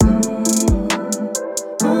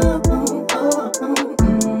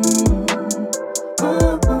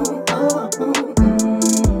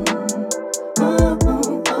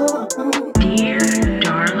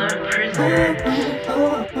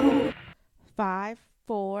5,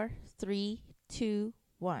 4, 3, 2,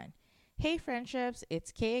 1. Hey friendships,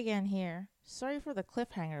 it's Kay again here. Sorry for the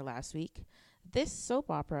cliffhanger last week. This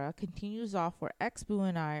soap opera continues off where Ex-Boo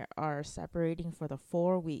and I are separating for the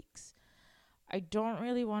 4 weeks. I don't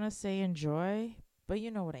really want to say enjoy, but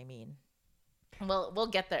you know what I mean. Well, we'll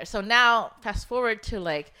get there. So now, fast forward to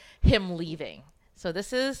like him leaving. So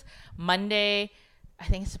this is Monday, I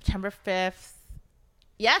think September 5th.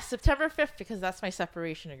 Yeah, September 5th, because that's my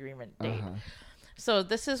separation agreement date. So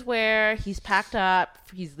this is where he's packed up.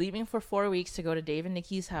 He's leaving for 4 weeks to go to Dave and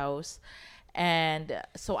Nikki's house. And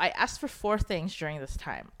so I asked for 4 things during this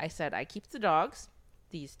time. I said, I keep the dogs,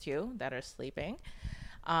 these 2 that are sleeping.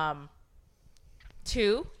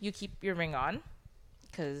 2, you keep your ring on,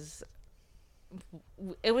 because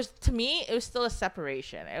it was, to me, it was still a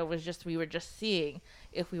separation. It was just, we were just seeing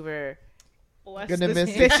if we were gonna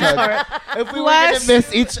miss each other. If we were gonna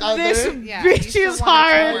miss each other, this bitch's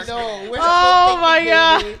heart. Oh my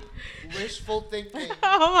god. Wishful thinking.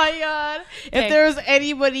 Oh my god. If there was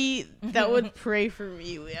anybody that would pray for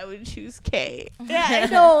me, I would choose Kay. Yeah, I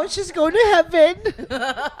know. She's going to heaven.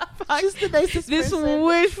 She's the nicest this person.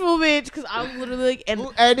 wishful bitch, because I'm literally like, and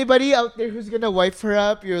anybody out there who's gonna wife her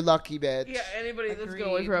up, you're lucky, bitch. yeah, anybody that's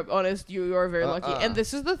gonna wife her up, honest, you are very lucky. And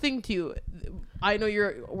this is the thing too. I know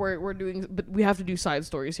we're doing, but we have to do side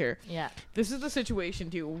stories here. Yeah. This is the situation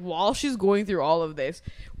too. While she's going through all of this,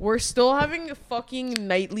 we're still having fucking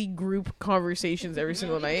nightly group conversations every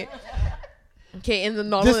single night. Okay, and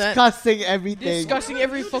not only that, discussing everything. discussing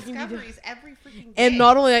every fucking detail. every freaking day. And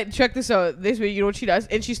not only that, check this out. This way, you know what she does,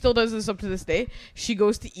 and she still does this up to this day. She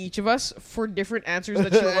goes to each of us for different answers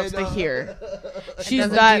that she wants to hear. She's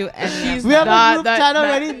that. She's we have that, a group chat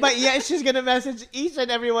already, but yeah, she's gonna message each and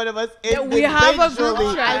every one of us. Yeah, we have a group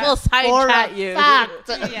individually. chat. I will side chat you. Fact.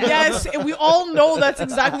 Yes, and we all know that's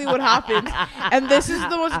exactly what happens. And this is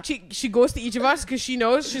the most she goes to each of us because she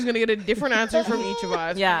knows she's gonna get a different answer from each of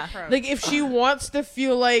us. Yeah. Like if she wants to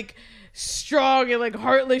feel like strong and like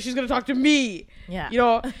heartless, she's gonna talk to me. Yeah. You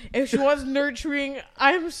know, if she wants nurturing,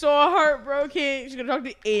 I'm so heartbroken, she's gonna talk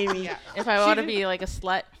to Amy. Yeah. If I want to be like a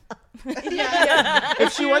slut.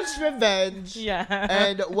 If she wants revenge,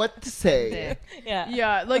 and what to say.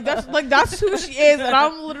 Yeah. Like that's who she is, and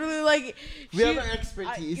I'm literally like, We have our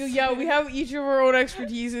expertise. we have each of our own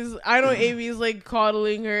expertises. I know Amy's like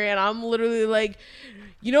coddling her, and I'm literally like,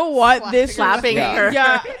 you know what? Slapping her.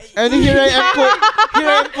 Yeah. And here I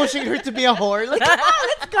am pushing her to be a whore. Like, come on,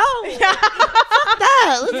 let's go. Yeah. Fuck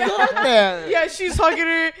that. Let's go out there. Yeah, she's hugging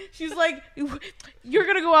her. She's like, you're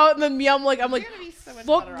gonna go out, and then me, I'm like,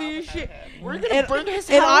 fuck this shit. We're gonna burn his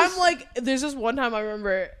and house. I'm like, there's this one time I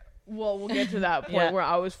remember. Well, we'll get to that point where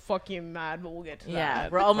I was fucking mad, but we'll get to that. Yeah,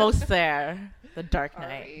 we're almost there. The Dark Are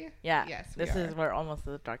Knight. we? Yeah. Yes, We're almost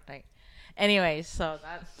to the Dark Knight. Anyways, so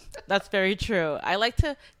that's very true. I like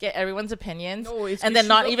to get everyone's opinions and then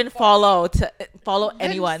not even follow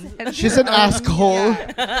anyone. She's an asshole.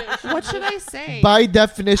 Yeah. What should I say? By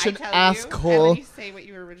definition, I tell asshole. you, and then you say what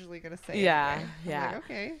you were originally gonna say. Yeah, anyway. yeah. I'm like,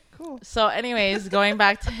 okay, cool. So anyways, going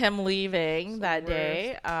back to him leaving that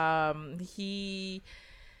day,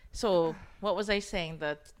 so what was I saying?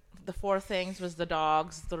 The 4 things was the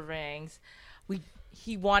dogs, the rings.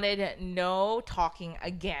 He wanted no talking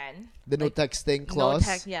again. The no texting clause.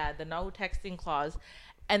 The no texting clause.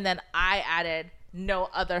 And then I added no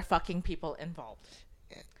other fucking people involved.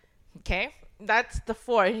 Okay? That's the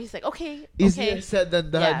 4. And he's like, okay. Easier said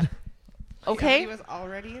than done. Yeah. Okay. He was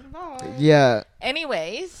already involved. Yeah.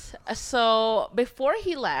 Anyways, so before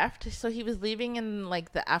he left, so he was leaving in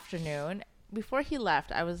like the afternoon. Before he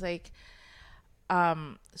left, I was like,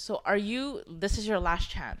 so this is your last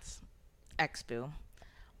chance, Ex-Boo.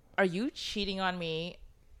 Are you cheating on me?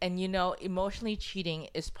 And you know, emotionally cheating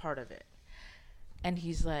is part of it. And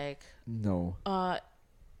he's like, no.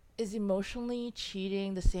 Is emotionally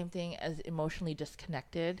cheating the same thing as emotionally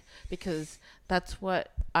disconnected? Because that's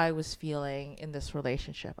what I was feeling in this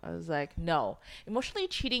relationship. I was like, no. Emotionally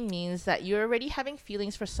cheating means that you're already having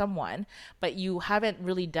feelings for someone, but you haven't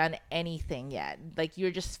really done anything yet. Like,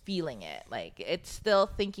 you're just feeling it. Like, it's still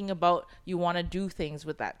thinking about you want to do things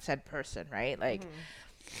with that said person, right? Like,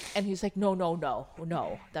 and he's like, no,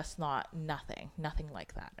 that's nothing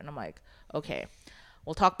like that. And I'm like, okay,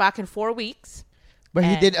 we'll talk back in 4 weeks. But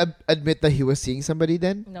he did admit that he was seeing somebody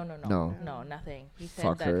then? No, nothing. He said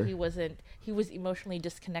Fuck that her. he was emotionally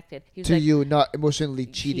disconnected. He was to like, you, not emotionally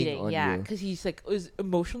cheating on yeah, you. because he's like, is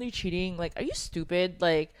emotionally cheating? Like, are you stupid?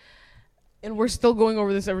 Like, And we're still going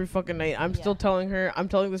over this every fucking night. I'm still telling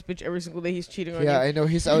this bitch every single day he's cheating on you. Yeah, I know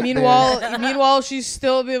he's out Meanwhile, she's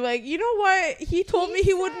still being like, you know what? He told me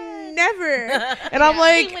he would never. And I'm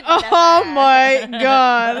like, oh my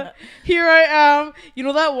god. Here I am. You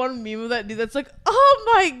know that one meme of that dude that's like,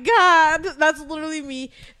 oh my god. That's literally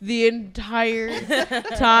me the entire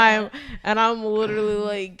time. And I'm literally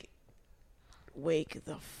like, wake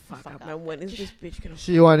the fuck up. And when is this bitch gonna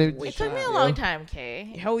She wanted. It took me a long time,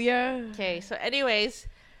 Kay. Hell yeah. Okay, so anyways,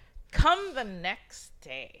 come the next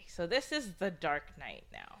day. So this is the Dark Knight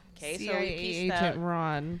now. Okay, so CIA we pieced agent out.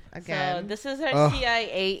 Ron So again. this is our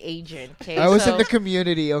CIA agent. Okay, I was so, in the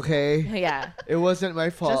community, okay? yeah, It wasn't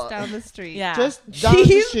my fault. just down the street. yeah, Just down the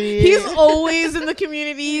He's, street. he's always in the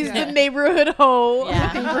community. He's Yeah. the neighborhood hoe.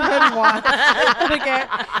 yeah. Neighborhood watch. Okay.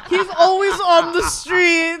 He's always on the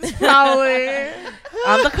streets, prowling.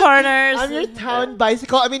 On the corners. I'm your town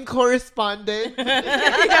correspondent.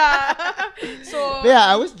 Yeah. So But yeah,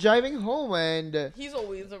 I was driving home and he's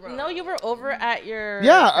always around. No, you were over at your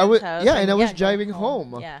Yeah, I friend's was- house yeah, and I was going driving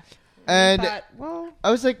home. Yeah, and But, well, I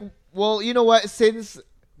was like, well, you know what? Since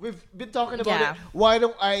we've been talking about Yeah. it, why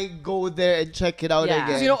don't I go there and check it out Yeah. again?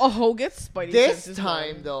 'Cause you know a hoe gets spidey This senses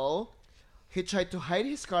time going. though, he tried to hide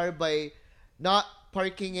his car by not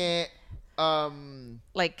parking it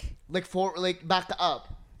like backed up.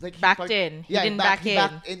 Like he backed parked- in. He Yeah, didn't he back in.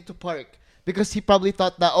 backed into park because he probably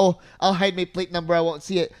thought that I'll hide my plate number, I won't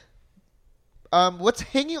see it. What's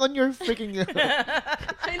hanging on your freaking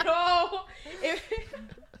I know.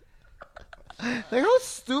 like how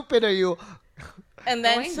stupid are you? And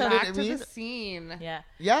then going so back I to mean? the scene. yeah,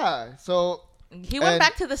 Yeah, so he went And-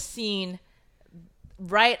 back to the scene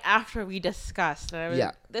right after we discussed. And I was,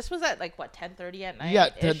 Yeah. this was at like what 10:30 at night. yeah,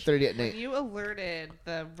 10:30 at night. You alerted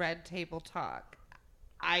the red table talk.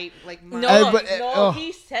 I like my No, but, no, oh.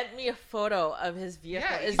 he sent me a photo of his vehicle.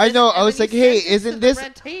 Yeah, Is he I this- know. and I was then like, he hey, sent it to isn't the this?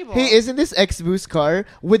 red table. Hey, isn't this X-Boost car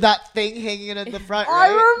with that thing hanging at the front? I Right?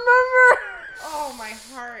 remember. Oh, my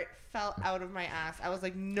heart fell out of my ass. I was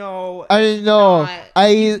like, no, I know.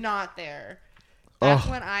 he's I not there. That's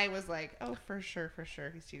Ugh. when I was like, oh, for sure,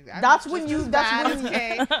 he's cheating. I'm That's just when you- as that's bad when as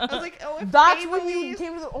Kay. I was like, oh, if That's Kay when you believes-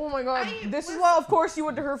 came to the, oh my god. I This is was- why, of course, you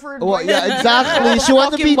went to her for advice. well, yeah, exactly. She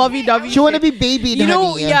wanted to Fucking be lovey-dovey She wanted to shit. be babied. You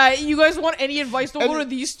know, honey. yeah, you guys want any advice? Don't go And- to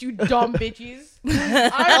these two dumb bitches.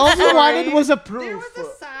 All you sorry. wanted was a There proof. was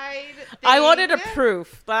a side. I wanted a thing.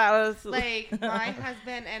 proof. That was Like my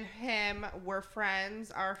husband and him were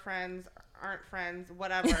friends. Our friends aren't friends.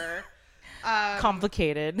 Whatever.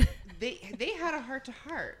 complicated. They had a heart to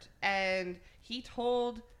heart, and he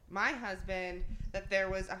told my husband that there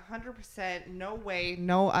was 100% no way,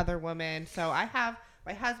 no other woman. So I have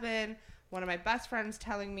my husband, one of my best friends,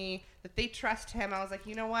 telling me that they trust him. I was like,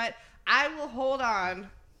 you know what? I will hold on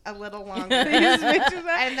a little longer. These bitches are-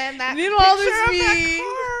 And then that You know, picture all this of that mean-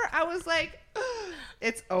 car, I was like,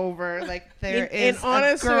 it's over. Like there And is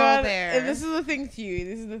honest a girl God, there. And this is the thing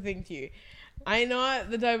to you. I'm not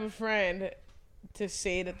the type of friend to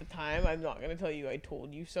say it at the time. I'm not gonna tell you I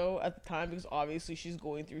told you so at the time because obviously she's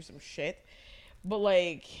going through some shit. But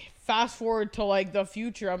like, fast forward to like the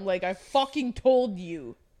future, I'm like, I fucking told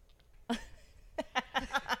you.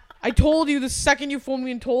 I told you the second you phoned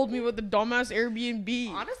me and told me about the dumbass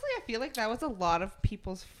Airbnb. Honestly, I feel like that was a lot of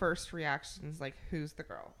people's first reactions. Like, who's the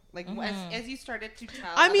girl? Like, as you started to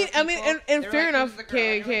tell. I mean, other people, and they were fair like, enough. "Who's the girl?"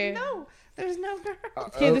 Okay, And you're okay. like, no, there's no girl.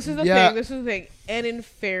 Okay, this is the yeah. thing. This is the thing. And in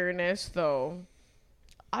fairness, though,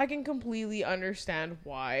 I can completely understand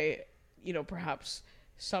why, perhaps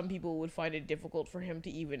some people would find it difficult for him to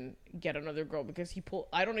even get another girl because he pulled.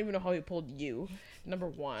 I don't even know how he pulled you, number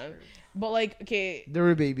one. But like, okay, They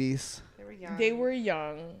were babies. They were young. they were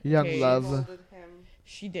young. Young okay? love. Molded him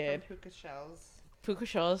She from did. puka shells. Puka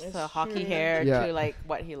shows It's the hockey true. hair Yeah. to like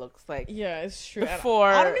what he looks like. Yeah, it's true. And Before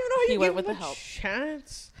I don't even know how he you went gave with him the a help.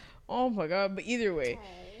 chance. Oh my god! But either way,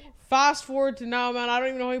 fast forward to now, man. I don't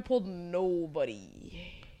even know how he pulled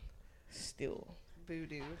nobody. Still.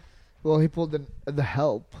 Voodoo. Well, he pulled the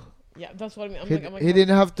help. Yeah, that's what I mean. I'm He, like, he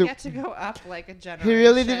didn't have You to. had to go up like a generation. He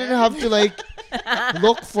really didn't have to like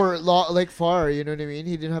look for far. You know what I mean?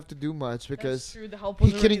 He didn't have to do much That's because true. The help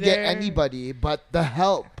was he couldn't already get there. anybody. But the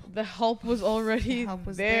help, The help was already Help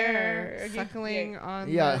was there. there, Okay, suckling on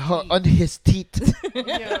yeah, the her, teeth. on his teeth.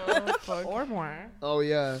 Yeah, fuck. or more. Oh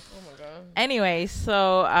yeah. Oh my god. Anyway,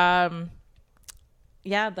 so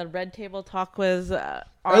yeah, the red table talk was on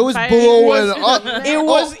I was fire. blowing up. It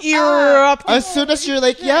was Oh, erupting. as soon as you're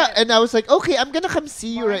like, yeah, and I was like, okay, I'm gonna come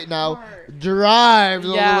see you My right now. heart. Drive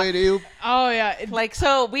all Yeah. the way to you. Oh yeah. Like,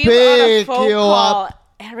 so we were on a Pick phone you call. up.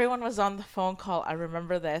 Everyone was on the phone call. I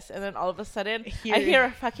remember this. And then all of a sudden, Here- I hear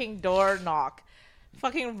a fucking door knock.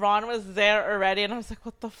 Fucking Ron was there already. And I was like,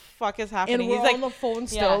 what the fuck is happening? And we're He's like, on the phone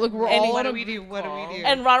still. yeah. Like we're And all What on do a we do? What do we do?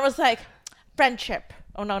 and Ron was like, friendship.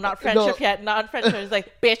 Oh no, not friendship No. yet. Not friendship. It's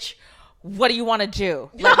like, bitch, what do you want to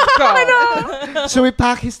do? Let's go. Should we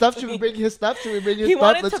pack his stuff? Should we bring his stuff? Should we bring his He stuff?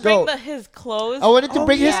 wanted Let's to bring go. his clothes. I wanted to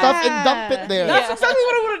bring his stuff and yeah. dump it there. That's exactly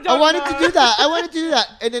what I would have done. I wanted to do that. I wanted to do that.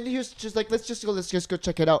 And then he was just like, let's just go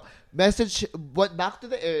check it out. Message, went back to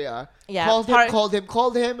the area. Yeah,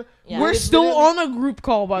 Called him. Yeah. We're Waited still literally- on a group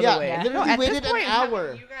call, by Yeah, the way. Yeah. literally at waited this point, an have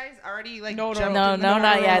hour. you guys already like No, jumped no, in no, the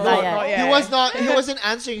not yet, car? not yet. not yet. He was not. He wasn't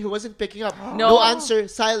answering. He wasn't picking up. No. No answer.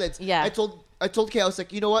 Silence. Yeah. I told Kay, I was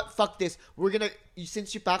like, you know what? Fuck this. We're gonna,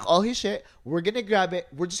 since you pack all his shit, we're gonna grab it.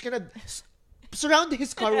 We're just gonna surround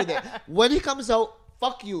his car with it. When he comes out,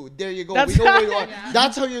 fuck you. There you go. That's We know where you are. Yeah.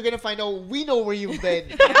 That's how you're gonna find out. We know where you've been.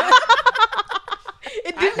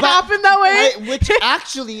 It didn't happen that way. Which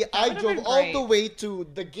actually, I would've drove been all great. the way to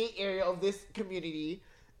the gate area of this community,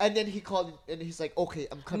 and then he called and he's like, "Okay,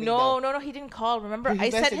 I'm coming No, down." no, he didn't call. Remember, He I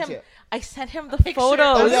sent messaged him. you. I sent him the picture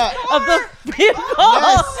photos of his of the vehicle.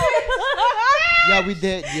 Yes. Yeah, we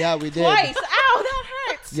did. Yeah, we did. Twice. Ow, that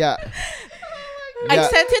hurts. Yeah. I Yeah.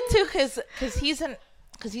 sent it to his because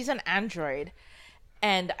he's an Android,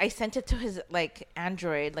 and I sent it to his like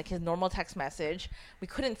Android, like his normal text message. We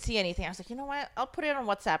couldn't see anything. I was like, you know what? I'll put it on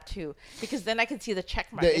WhatsApp too, because then I can see the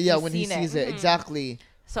check mark. if Yeah, he's when he seen sees it, Mhm. exactly.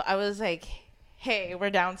 So I was like, hey, we're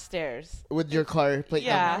downstairs. With your car plate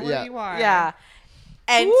Yeah. number. Where Yeah. you are. Yeah.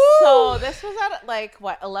 And so this was at like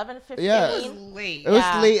what 11:15. Yeah. It was late. It was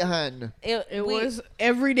Yeah. late, hun. It was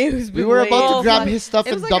every day was We been were late. about Oh, to grab fuck. his stuff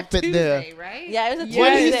It and was like dump a it there. Tuesday, right? Yeah, it was a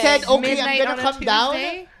When he Tuesday. said, "Okay, Midnight I'm on gonna a come down,"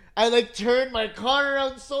 Tuesday? I like turned my car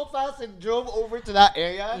around so fast and drove over to that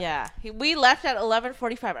area. Yeah, we left at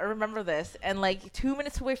 11:45. I remember this, and like 2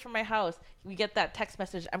 minutes away from my house, we get that text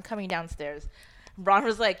message. I'm coming downstairs. Ron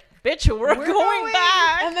was like, "Bitch, we're going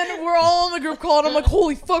back." And then we're all on the group call, and I'm like,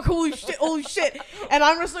 holy fuck, holy shit. And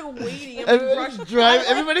I'm just like waiting. I'm like, Everybody's rushing. drive. I'm like-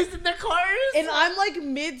 Everybody's in their cars. And I'm like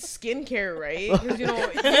mid skincare, right? Because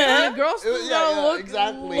the girls still Yeah, gotta yeah, look,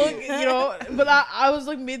 exactly. But I was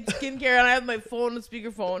like mid skincare, and I had my phone on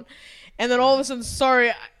speakerphone, and then all of a sudden,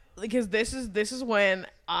 sorry, because this is when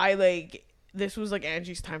I like this was like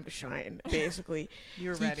Angie's time to shine, basically.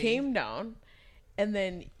 You're He ready. came down, and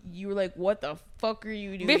then you were like, "What the fuck are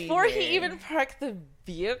you doing?" Before he here?" even parked the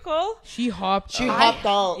vehicle, she hopped. She up. hopped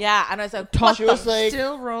out. yeah, and I was like, Talk- "What She the was like,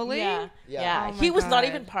 Still rolling? yeah, Yeah. yeah." Oh my He was not God.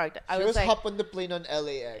 even parked. I she was was like, hop on the plane on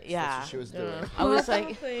LAX. Yeah. That's what she was doing. I was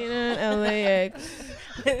like, Playing in LAX.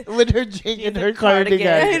 With her jean and her cardigan.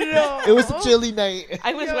 cardigan. I know. It was a chilly night.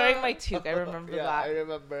 I was wearing my toque. I remember Yeah, I that.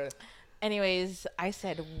 remember. Anyways, I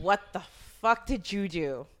said, "What the fuck did you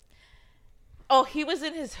do?" Oh, he was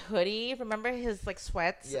in his hoodie. Remember his like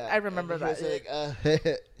sweats? Yeah. I remember and that. he was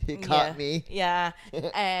like, he caught Yeah. me. Yeah.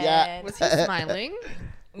 Yeah. And Was he smiling?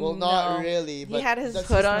 Well, not No. really. But had his that's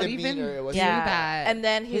hood on. demeanor. It was Yeah. that. And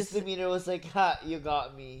then His his demeanor was like, "Ha, you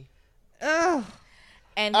got me." Ugh.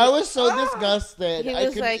 and I was so disgusted. he I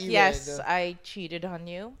was couldn't like, even. "Yes, I cheated on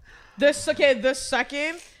you." The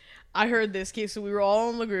second I heard this case, so we were all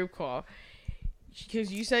on the group call.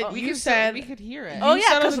 Because you said we could hear it. Oh You yeah,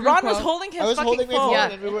 said on because the group Ron was call. holding his I was fucking holding my phone,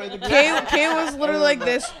 phone. and we were in the group. Kay was literally like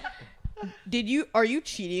remember. this. Are you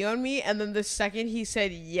cheating on me? And then the second he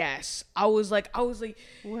said yes, I was like,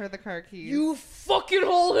 Where are the car keys? you fucking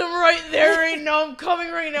hold him right there right now. I'm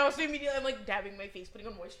coming right now. So immediately I'm like dabbing my face, putting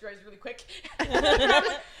on moisturizer really quick.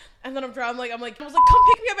 And then I'm like, come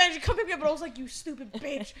pick me up, Angie, come pick me up. But I was like, you stupid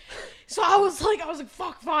bitch. So I was like,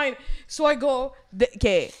 fuck, fine. So I go,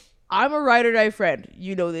 okay, I'm a ride or die friend.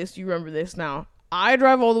 You know this. You remember this now. I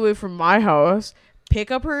drive all the way from my house,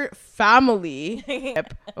 pick up her family.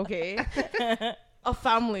 Okay. A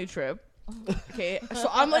family trip. Okay. So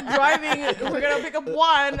I'm like driving. We're going to pick up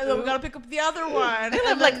one, and then we got to pick up the other one. They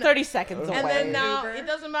live like 30 seconds away. And then now Uber. it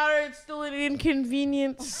doesn't matter. It's still an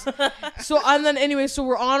inconvenience. And then anyway, so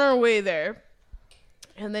we're on our way there,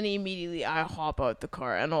 and then immediately I hop out the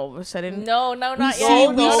car, and all of a sudden, no, not yet. see- No,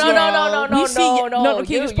 we no, see- no, no, no, we see no.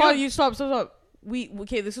 Okay, You- just pause. You stop.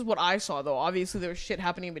 Okay, this is what I saw though. Obviously, there was shit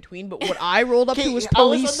happening in between, but what I rolled up to was I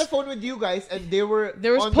was police. on the phone with you guys, and there was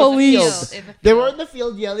was on police. The field. In the They were field. in the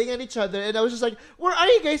field yelling at each other, and I was just like, "Where are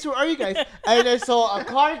you guys? Where are you guys?" And I saw a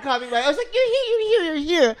car coming by. I was like, "You're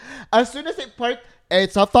here." As soon as it parked,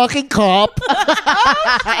 it's a fucking cop.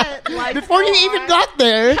 Like, Before you even got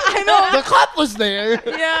there, I know. the cop was there.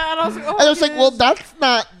 Yeah, and I was like, oh, And I was like, okay, "Well, that's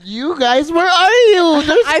not you guys. Where are you?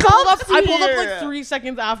 There's I pulled up. cops I pulled up here." like 3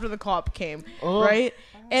 seconds after the cop came, Oh. right?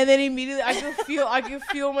 And then immediately I could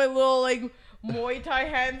feel my little like Muay Thai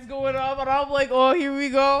hands going up, and I'm like, oh, here we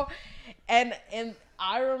go. And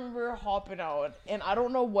I remember hopping out, and I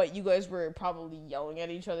don't know what you guys were probably yelling at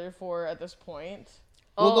each other for at this point.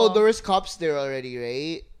 Well, no, there was cops there already,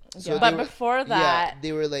 right? So But they were- before that,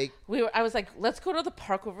 they were like, I was like, let's go to the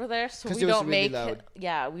park over there so 'Cause we it was don't really make. loud.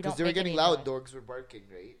 Yeah, we don't. because they were make getting any loud. noise. Dogs were barking,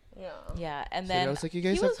 right? Yeah. Yeah, and So then I was like, you he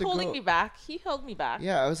guys have was to holding go. me back. He held me back.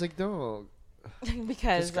 Yeah, I was like, no,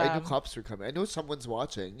 Because I knew cops were coming. I know someone's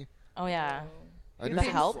watching. oh yeah. I Who know The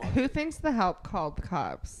thinks- someone's help? watching. Who thinks the help called the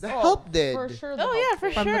cops? The help did. For sure. Oh yeah,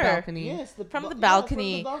 for From sure. the balcony. Yes, From the yeah,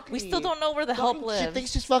 balcony. from the We still don't know where the help Fucking lives. She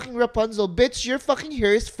thinks she's fucking Rapunzel. Bitch, your fucking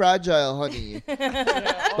hair is fragile, honey.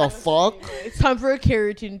 Yeah, The fuck? It's time for a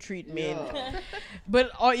keratin treatment. Yeah.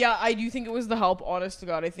 But yeah, I do think it was the help. Honest to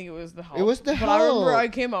God, I think it was the help. It was the But I remember help. I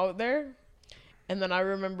came out there, and then I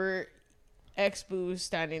remember X-Boo was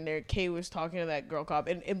standing there. Kay was talking to that girl cop,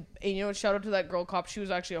 and you know, shout out to that girl cop. She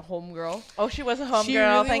was actually a home girl. Oh, she was a home She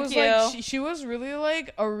girl. really Thank was you. Like, she was really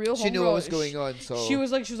like a real home She knew girl. what was going on, so She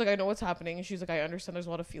was like, I know what's happening, and she's like, I understand. There's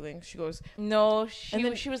a lot of feelings. She goes, No, And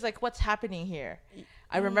then- she was like, "What's happening here?"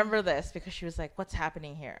 I remember this because she was like, "What's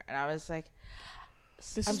happening here?" And I was like,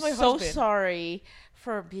 This "I'm is my so husband." sorry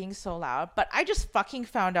for being so loud, but I just fucking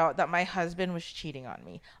found out that my husband was cheating on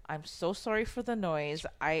me. I'm so sorry for the noise.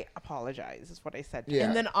 I apologize." Is what I said. To Yeah.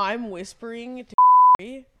 And then I'm whispering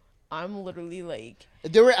to I'm literally like,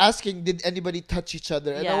 they were asking, did anybody touch each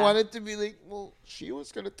other? And I Yeah. wanted to be like, well, she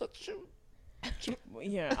was gonna touch him.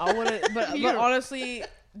 yeah, I want to, but honestly,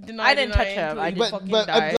 I didn't touch him. I until didn't he fucking but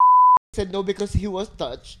I'm died. glad said no because he was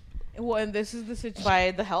touched. Well, and this is the situation.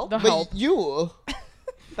 By the help. The But help. you,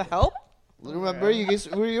 The help. remember, you guys,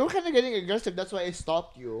 you were kind of getting aggressive. That's why I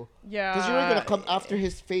stopped you. Yeah. Because you were gonna come after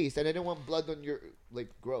his face, and I didn't want blood on your like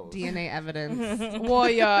gross. DNA evidence. Well,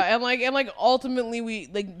 yeah, and like ultimately we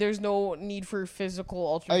like there's no need for physical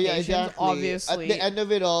Oh altercations. yeah, exactly. Obviously. At the end of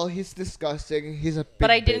it all, he's disgusting. He's a. But big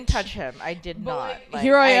I didn't bitch. touch him. I did But, not. like, Like,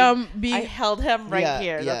 here I am being. I held him right Yeah,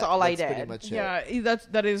 here. yeah, That's all I that's did. Pretty much it. Yeah,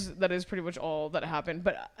 that is pretty much all that happened.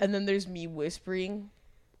 But and then there's me whispering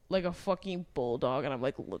like a fucking bulldog, and I'm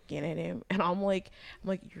like looking at him, and I'm like,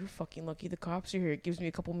 you're fucking lucky the cops are here. It gives me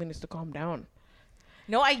a couple minutes to calm down.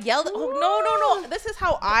 No, I yelled. Oh no! This is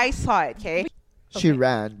how I saw it. Okay. She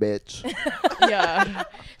ran, bitch. Yeah.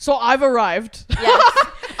 So I've arrived. Yes.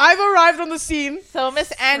 I've arrived on the scene. So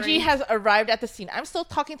Miss Angie has arrived at the scene. I'm still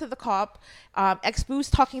talking to the cop. X-Boo's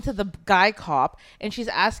talking to the guy cop, and she's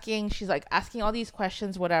like asking all these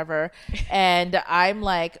questions, whatever. And I'm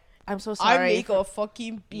like, I'm so sorry. I make a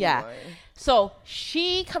fucking beeline. Yeah. So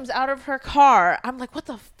she comes out of her car. I'm like, what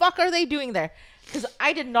the fuck are they doing there? Because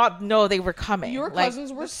I did not know they were coming. Your Like,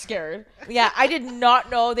 cousins were scared. yeah, I did not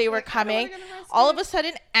know they were coming. gonna arrest All me. of a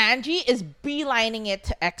sudden, Angie is beelining it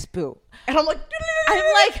to X-Boo. And I'm like, I'm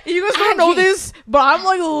like, you guys don't know Angie. this, but I'm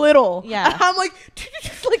like little. Yeah. And I'm like,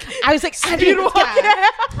 I was like, Angie, speed walking.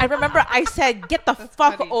 I remember I said, get the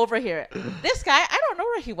fuck funny. over here. This guy, I don't know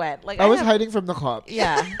where he went. Like I was have- hiding from the cops.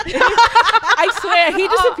 Yeah. I swear, he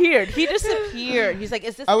disappeared. He disappeared. He's like,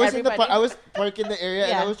 is this I was in the everybody? I was parked in the area, and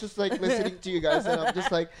Yeah. I was just like listening to you guys, and I'm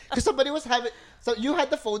just like, because somebody was having. So you had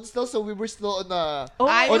the phone still, so we were still on the. Oh,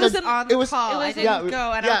 I Oh, was no, on it the was- call. it I was- didn't yeah,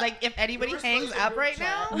 go, and I yeah. was like, if anybody hangs up right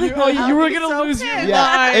now, you I'll were be gonna so lose your pissed. Yeah,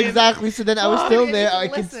 mind. exactly. So then I was Fuck, still I need there. to I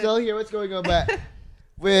could listen. still hear what's going on, but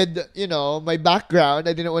with my background,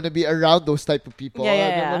 I didn't want to be around those type of people. Yeah, I yeah,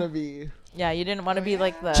 didn't yeah. want to be Yeah, you didn't want to be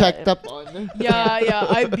like the checked up on. Yeah.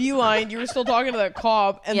 I beeline. You were still talking to that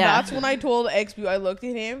cop, and Yeah. that's when I told XB. I looked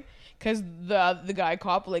at him because the guy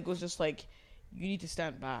cop like was just like, you need to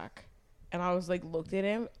stand back, and I was like, looked at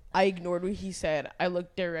him. I ignored what he said. I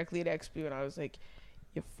looked directly at XB, and I was like,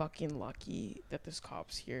 you're fucking lucky that this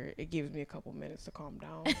cop's here. It gives me a couple minutes to calm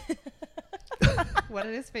down. what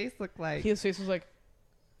did his face look like? His face was like,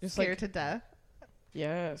 just Scared like, to death.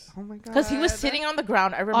 yes. Oh my god. because he was sitting on the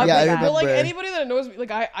ground. I remember. Yeah, I that. But like remember. anybody that knows me,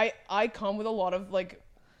 like I come with a lot of like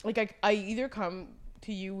I either come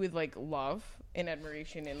to you with like love and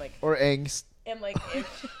admiration and like Or angst if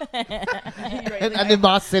right, and like, I,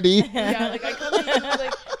 animosity. yeah, like I come to you with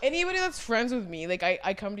like anybody that's friends with me, like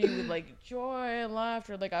I come to you with like joy and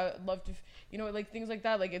laughter, like I love to like things like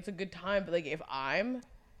that, like it's a good time. But like if I'm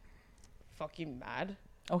fucking mad,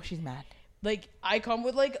 Oh, she's mad. like I come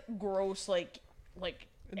with like gross like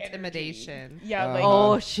intimidation. energy. Yeah, like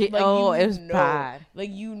Oh, shit. like, Oh, you it was know. bad. Like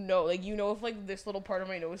if like this little part of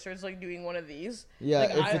my nose starts like doing one of these, Yeah, like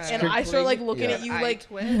if it's I start like crinkling, looking yeah. at you I like,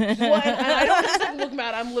 twitch. well, and I don't just like look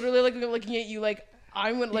mad. I'm literally like looking at you like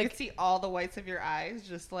I'm You like could see all the whites of your eyes,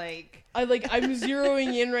 just like I'm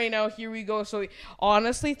zeroing in right now. Here we go. So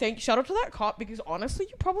honestly, shout out to that cop because honestly,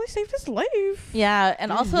 you probably saved his life. Yeah,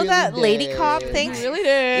 and You also really that lady did. cop You thing. You really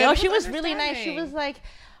did. Yo, she was really nice. She understanding. was like,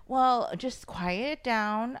 well, just quiet it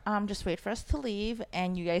down. Just wait for us to leave,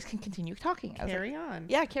 and you guys can continue talking. I was Carry like, on.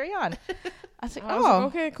 yeah, carry on. I was like, I was like,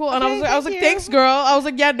 okay, cool. And okay, I was like, thank you. thanks, girl. I was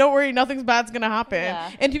like, yeah, don't worry, nothing's bad's gonna happen.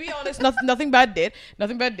 Yeah. And to be honest, nothing bad did,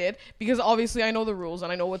 because obviously I know the rules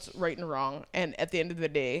and I know what's right and wrong. And at the end of the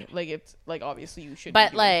day, like it's like obviously you should.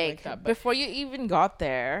 But be doing something like that, but before you even got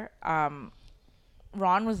there,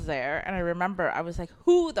 Ron was there, and I remember I was like,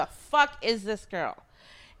 who the fuck is this girl?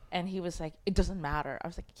 And he was like, it doesn't matter. I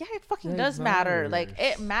was like, yeah, it fucking does matter. Like,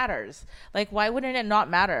 it matters. Like, why wouldn't it not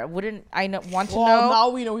matter? Wouldn't I want to know? now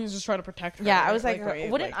we know he's just trying to protect her. Yeah, I was right?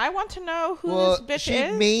 like, wouldn't I want to know who Well, this bitch she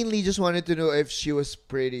is? mainly just wanted to know if she was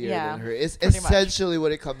prettier Yeah, than her. It's pretty much. essentially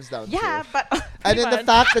what it comes down Yeah, to. but And then the much.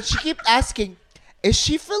 fact that she kept asking, is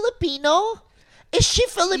she Filipino? Is she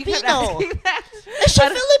Filipino? Is she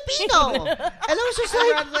Filipino? And I was just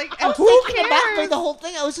Everyone's like, like, I'm who taken aback by cares? the whole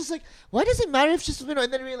thing. I was just like, why does it matter if she's Filipino?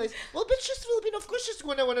 And then I realized, well, bitch, she's Filipino. Of course she's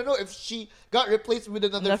going to want to know if she got replaced with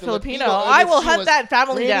another The Filipino. Filipino. or I if will she hunt was that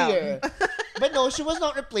family down. prettier. But no, she was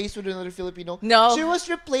not replaced with another Filipino. No. She was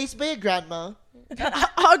replaced by a grandma.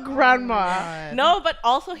 a grandma. No, but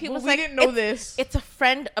also he Well, was we like, didn't know this. It's a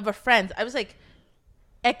friend of a friend. I was like,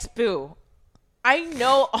 ex-boo. I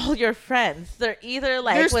know all your friends. They're either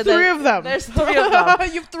like There's with three of them. There's 3 of them.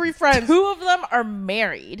 You have 3 friends. 2 of them are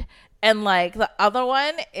married, and like the other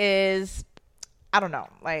one is, I don't know,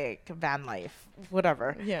 like van life,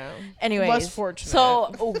 whatever. Yeah. Anyways, Less fortunate.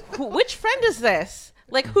 So, which friend is this?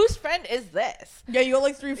 Like, whose friend is this? Yeah, you got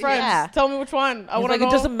like 3 friends. Yeah. Tell me which one. I He's want like, to know.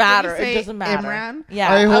 it doesn't matter. say It doesn't matter. Imran?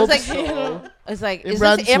 Yeah, I was hope like, so. I was like, is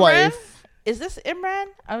Imran's this Imran? wife. Is this Imran?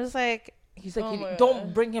 I was like, he's like, Oh my don't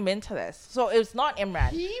God. bring him into this. So it's not Imran.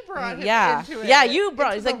 He brought him Yeah, into it. yeah, you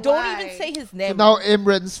brought. He's Into like, the don't lie. even say his So name. now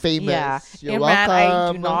Imran's famous. Yeah, You're Imran, I do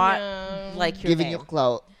welcome. not Yeah. like your Giving name. you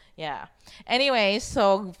clout. Yeah. Anyway,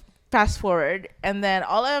 so fast forward, and then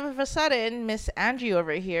all of a sudden, Miss Angie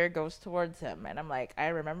over here goes towards him, and I'm like, I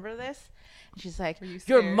remember this. And she's like, you your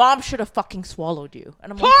scared? mom should have fucking swallowed you.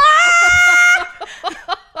 And I'm like,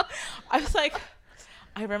 I was like,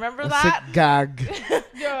 I remember It's that. a gag.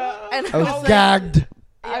 Yeah. And I was like, gagged.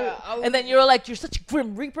 Yeah, I was- and then you were like, you're such a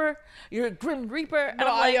grim reaper. You're a grim reaper. And No,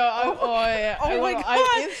 I'm like, yeah. oh my know, God,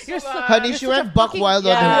 it's you're so so- bad. Honey, you're she such a went buck fucking- wild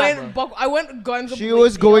yeah. on I her. went guns. She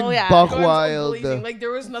was going Oh, yeah. buck guns wild. a-blazing. Like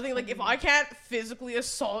there was nothing. Like if I can't physically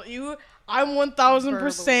assault you, I'm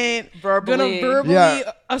 1,000% Verbally. gonna verbally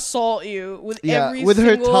Yeah. assault you with Yeah, every with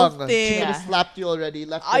her single tongue. She thing. could Yeah. have slapped you already.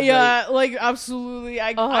 Left I and right. like absolutely.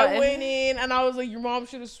 I and- went in and I was like, your mom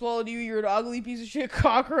should have swallowed you. You're an ugly piece of shit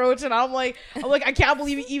cockroach. And I'm like, I can't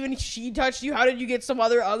believe even she touched you. How did you get some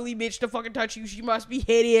other ugly bitch to fucking touch you? She must be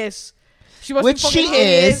hideous. She must Which be fucking she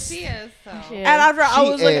hideous. is. She is. So. She And after I She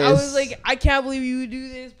was is. like, I can't believe you would do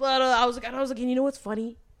this. Blah, blah. I was like, and you know what's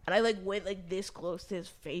funny? And I like went like this close to his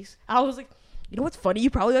face. I was like, you know what's funny? You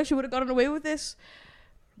probably actually would have gotten away with this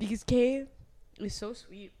because Kay is so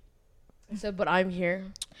sweet. I said, but I'm here,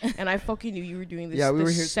 and I fucking knew you were doing this. Yeah, we the were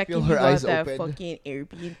here to second feel you her got eyes that open. fucking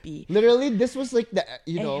Airbnb. Literally, this was like the,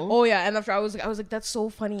 And- know. oh yeah, and after I was like, that's so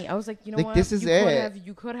funny. I was like, you know Like, what? this is you it.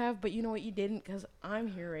 you could have, but you know what? You didn't because I'm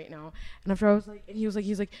here right now. And after I was like, and he's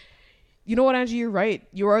like, you know what, Angie? You're right.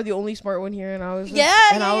 You are the only smart one here. And I was like, Yeah,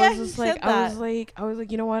 and yeah, I yeah, was just he like, said I was that.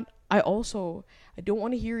 like, you know what? I don't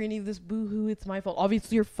want to hear any of this boo-hoo. It's my fault.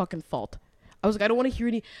 Obviously, your fucking fault. I was like, I don't want to hear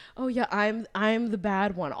any. Oh yeah, I'm the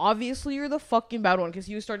bad one. Obviously, you're the fucking bad one because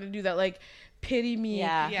he was starting to do that like, pity me.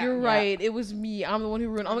 Yeah. Yeah. You're Yeah. right. It was me. I'm the one who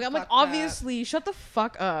ruined. I'm like, Fucked up. obviously, shut the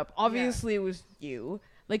fuck up. Obviously, it was you.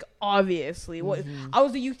 Like, obviously, what I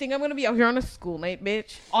was like, you think I'm gonna be out here on a school night,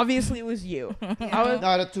 bitch? Obviously, it was you. I was.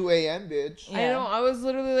 Not at 2 a.m., bitch. Yeah. I know. I was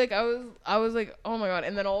literally like, I was like, oh my God.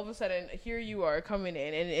 And then all of a sudden, here you are coming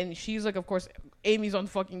in, and she's like, of course, Amy's on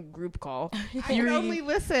fucking group call. I could only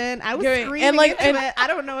listen. I was Okay, and, screaming like, into and- it. I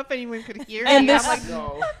don't know if anyone could hear and me. this- I'm like,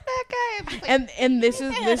 No. fuck that guy. I'm just like, and this is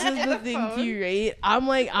the thing phone. too, right? I'm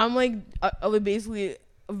like basically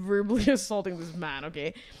verbally assaulting this man.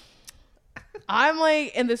 Okay, I'm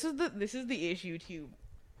like, and this is the issue too,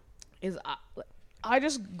 is I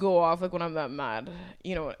just go off like when I'm that mad,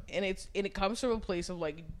 you know, and it comes from a place of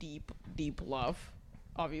like deep love,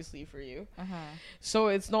 obviously for you. So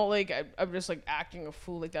it's not like I'm just like acting a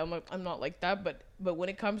fool like that. I'm not like that, but when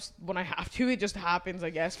I have to, it just happens, I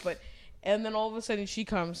guess. And then all of a sudden she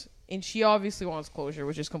comes and she obviously wants closure,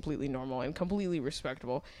 which is completely normal and completely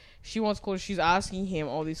respectable. She wants closure. She's asking him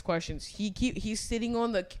all these questions. He's sitting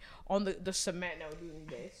on the cement now doing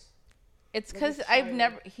this. It's because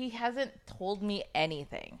he hasn't told me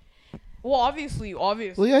anything. Well, obviously. Well,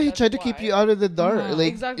 yeah, he that's tried to keep why. you out of the dark. Like,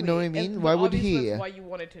 Exactly. you know what I mean? And Why would obviously he? That's why you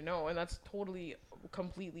wanted to know, and that's totally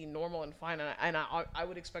completely normal and fine, and I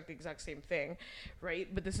would expect the exact same thing, right?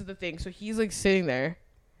 But this is the thing. So he's like sitting there,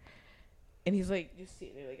 and he's like just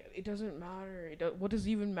sitting there, like, it doesn't matter. What does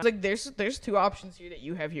it even matter? Like there's two options here that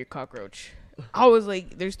you have here, cockroach. I was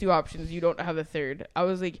like, there's two options. You don't have a third. I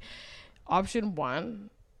was like, option one,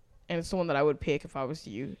 and it's the one that I would pick if I was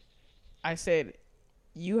you. I said,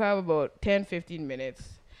 you have about 10-15 minutes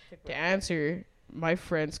to answer my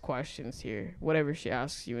friend's questions here, whatever she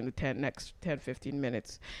asks you in the next 10-15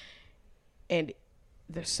 minutes. And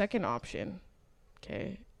the second option,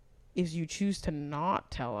 okay, is you choose to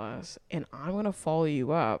not tell us, and I'm going to follow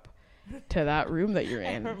you up to that room that you're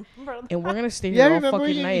in, and we're going to stay here all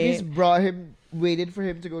fucking night. You just brought him, waited for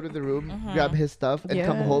him to go to the room, grab his stuff, and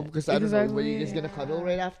come home, because I don't know, were you just going to cuddle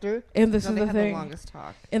right after? And this is the thing. The longest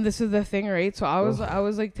talk. And this is the thing, right? So I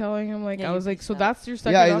was like telling him, like, I was like, so that's your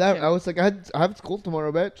second option. I was like, I have school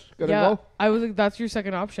tomorrow, bitch. Gotta go. I was like, that's your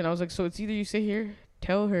second option. I was like, so it's either you sit here,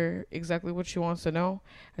 tell her exactly what she wants to know.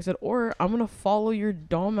 I said, or I'm gonna follow your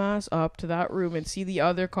dumb ass up to that room and see the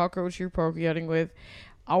other cockroach you're procreating with.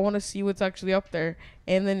 I want to see what's actually up there.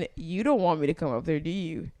 And then you don't want me to come up there, do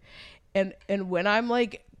you? And when I'm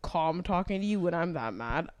like calm talking to you, when I'm that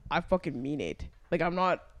mad, I fucking mean it. Like I'm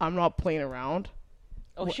not playing around.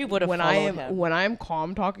 Oh, she would have him. When I'm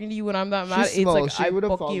calm talking to you, when I'm that mad, She's small. It's like she would I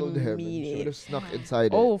have fucking followed him. mean She it. would have snuck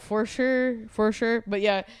inside Oh, it. for sure. But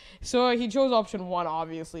yeah, so he chose option one,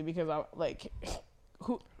 obviously, because I like.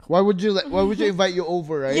 Why would you invite you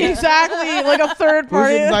over, right? Exactly, like a third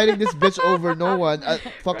party. Who's inviting this bitch over? No one at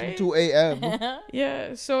fucking Right? 2 a.m.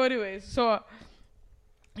 Yeah. So, anyways,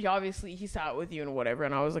 he sat with you and whatever,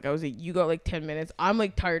 and I was like, you got like 10 minutes. I'm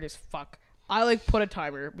like tired as fuck. I like put a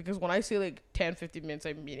timer because when I say like 10-15 minutes,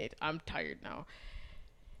 I mean it. I'm tired now.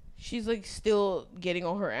 She's like still getting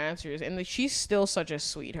all her answers, and like she's still such a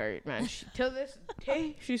sweetheart, man. Till this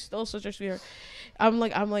day, she's still such a sweetheart. I'm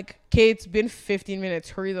like, okay, it's been 15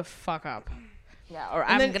 minutes. Hurry the fuck up. Yeah, or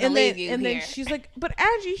I'm gonna leave you here. And then she's like, but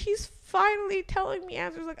Angie, he's finally telling me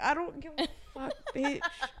answers. Like, I don't give a fuck, bitch.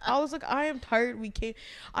 I was like, I am tired.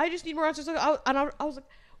 I just need more answers. Like, I was like,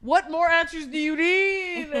 what more answers do you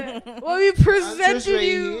need? Well, we presented right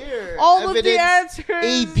you here. all of the Evidence answers.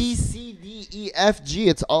 A, B, C, D, E, F, G.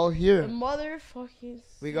 It's all here. Motherfucking.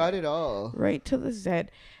 We got it all. Right to the Z.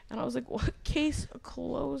 And I was like, what? Case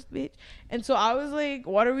closed, bitch. And so I was like,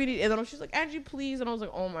 what are we doing? And then she's like, Angie, please. And I was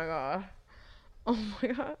like, oh my God.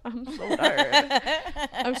 I'm so tired.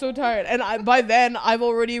 I'm so tired. And by then, I've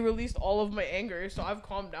already released all of my anger. So I've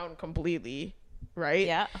calmed down completely. Right?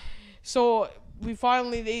 Yeah. So we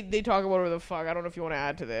finally, they talk about whatever the fuck. I don't know if you want to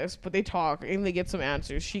add to this, but they talk and they get some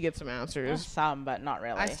answers. She gets some answers. Some, but not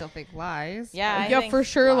really. I still think lies. Yeah, I Yeah, think for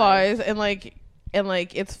sure lies. And like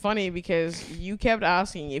it's funny because you kept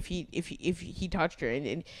asking if he touched her,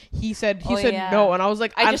 and he said no, and I was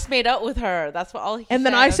like, I just made out with her. That's what all he and said.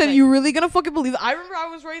 then I said, like, you really gonna fucking believe it? I remember I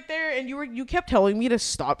was right there, and you kept telling me to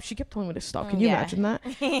stop. She kept telling me to stop. Can you imagine that?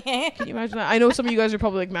 Can you imagine that? I know some of you guys are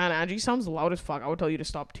probably like, man, Angie sounds loud as fuck. I would tell you to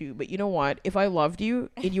stop too. But you know what? If I loved you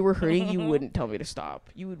and you were hurting, you wouldn't tell me to stop.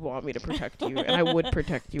 You would want me to protect you, and I would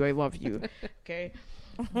protect you. I love you. Okay.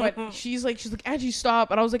 But she's like, Angie,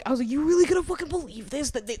 stop. And I was like, you really gonna fucking believe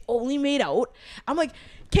this? That they only made out? I'm like,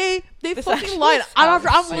 okay, they This fucking actually lied. I'm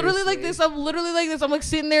literally Seriously. like this. I'm literally like this. I'm like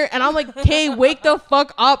sitting there, and I'm like, okay, wake the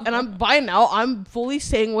fuck up. And by now, I'm fully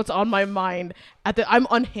saying what's on my mind. I'm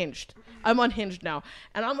unhinged. I'm unhinged now.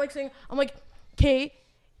 And I'm like, okay,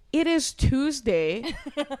 it is Tuesday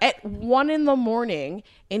at 1 a.m,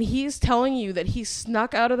 and he's telling you that he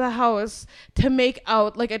snuck out of the house to make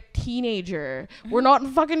out like a teenager. We're not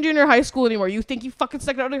in fucking junior high school anymore. You think you fucking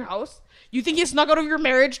snuck out of your house? You think you snuck out of your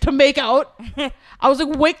marriage to make out? I was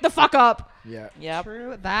like, wake the fuck up. Yeah. Yep.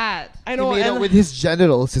 True that. I He know. made out with his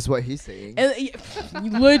genitals, is what he's saying.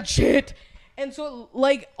 And legit. And so,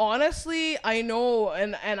 like, honestly, I know,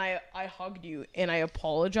 and I hugged you, and I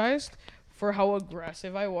apologized for how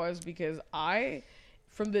aggressive I was, because I,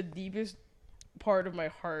 from the deepest part of my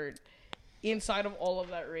heart, inside of all of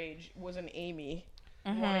that rage, was an Amy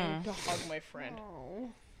wanting to hug my friend.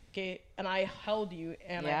 Okay, and I held you,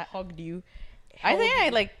 and I hugged you. I think I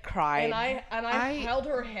like cried. And I held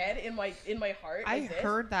her head in my heart. I like this.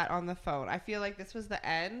 heard that on the phone. I feel like this was the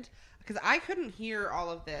end because I couldn't hear all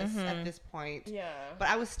of this at this point. Yeah. But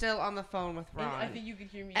I was still on the phone with Ron. And I think you could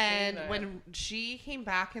hear me saying And that. when she came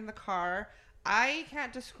back in the car, I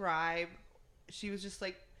can't describe. She was just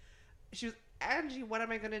like, Angie, what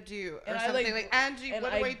am I gonna do? Or And I, something like, like, Angie, and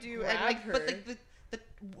what do I I do? And like, grabbed but her.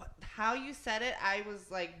 like how you said it, I was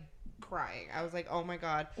like crying. I was like, oh my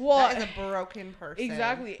God, Well, that is a broken person.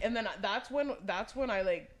 Exactly. And then that's when I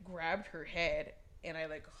like grabbed her head, and I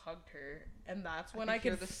like hugged her, and that's when I I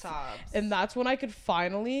hear could the sobs. and that's when I could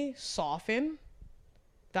finally soften.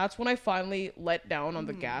 That's when I finally let down on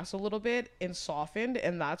the gas a little bit and softened,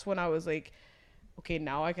 and that's when I was like, okay,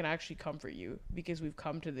 now I can actually comfort you because we've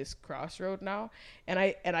come to this crossroad now. And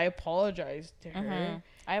I apologized to her.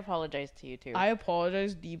 I apologize to you too. I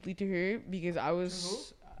apologized deeply to her because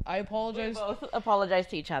I apologized. We both apologize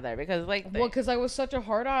to each other because Because I was such a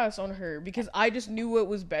hard ass on her because I just knew what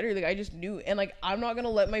was better. Like I just knew, and like I'm not gonna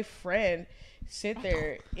let my friend sit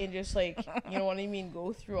there and just like, you know what I mean,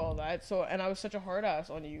 go through all that. So, and I was such a hard ass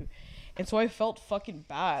on you, and so I felt fucking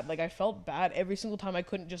bad. Like I felt bad every single time I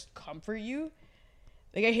couldn't just comfort you.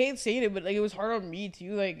 Like I hate saying it, but like it was hard on me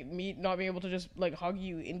too. Like me not being able to just like hug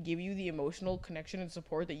you and give you the emotional connection and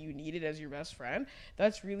support that you needed as your best friend.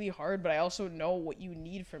 That's really hard, but I also know what you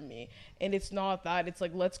need from me. And it's not that. It's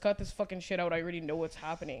like, let's cut this fucking shit out. I already know what's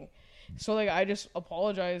happening. So like I just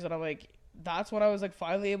apologize, and I'm like, that's when I was like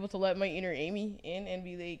finally able to let my inner Amy in and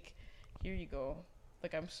be like, here you go.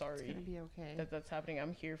 Like I'm sorry. It's gonna be okay. That's happening.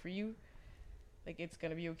 I'm here for you. Like it's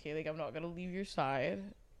gonna be okay. Like I'm not gonna leave your side.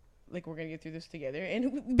 Like we're gonna get through this together,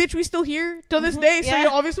 and bitch, we still here till this day. So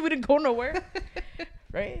obviously we didn't go nowhere,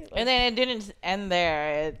 right? Like, and then it didn't end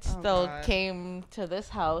there. It still God. came to this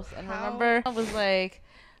house, and remember, I was like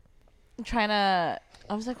trying to.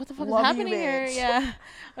 I was like, "What the fuck is Love you, happening here?" bitch. Yeah,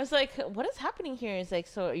 I was like, "What is happening here?" It's like,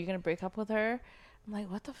 "So are you gonna break up with her?" I'm like,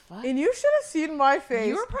 "What the fuck?" and you should have seen my face.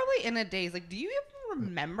 You were probably in a daze. Like, do you even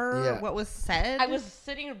remember what was said? I was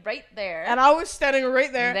sitting right there, and I was standing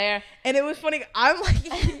right there. There, And it was funny. I'm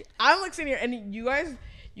like sitting here, and you guys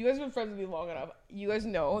have been friends with me long enough. You guys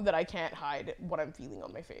know that I can't hide what I'm feeling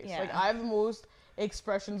on my face. Yeah. Like I have the most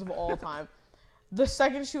expressions of all time. The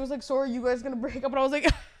second she was like, "So are you guys gonna break up?" and I was like,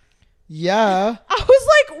 Yeah. I was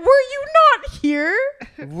like, "Were you not here?"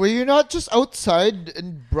 Were you not just outside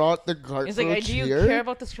and brought the cockroach it's like, "Do you here care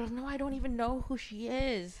about this girl?" No, I don't even know who she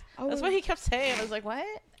is. That's what he kept saying. I was like, "What?"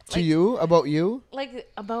 to you? About you?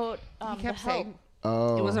 Like about He the kept help. saying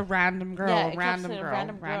Oh. it was a random girl. Yeah, it kept random saying girl.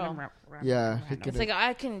 random girl. Random Yeah, random. It's like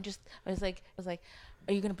I can just. I was like,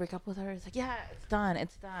 "Are you gonna break up with her?" It's like, "Yeah, it's done.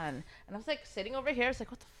 It's done." And I was like sitting over here. It's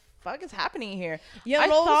like, "What the fuck is happening here?" Yeah, I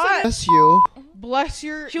and all of a thought sudden- Bless you. Bless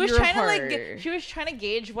your. she was your trying heart. to like. She was trying to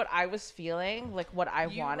gauge what I was feeling, like what I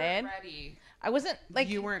You wanted. weren't ready. I wasn't like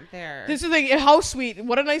You weren't there. This is like how sweet.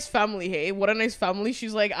 What a nice family, hey. What a nice family.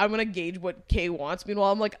 She's like, I'm gonna gauge what Kay wants.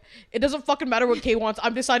 Meanwhile, I'm like, it doesn't fucking matter what Kay wants.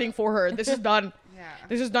 I'm deciding for her. This is done. yeah.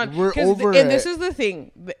 This is done. We're 'Cause over and this it. is the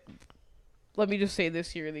thing. Let me just say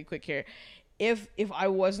this here really quick here. If I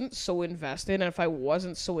wasn't so invested and if I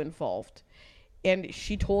wasn't so involved, and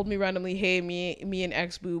she told me randomly, hey, me and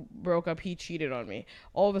ex-boo broke up, he cheated on me.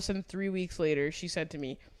 All of a sudden, 3 weeks later, she said to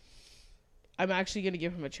me, I'm actually going to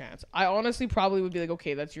give him a chance. I honestly probably would be like,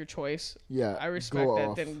 okay, that's your choice. Yeah. I respect go that,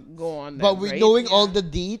 off. then go on then, But we right? knowing all the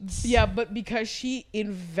deeds. Yeah, but because she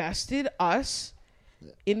invested us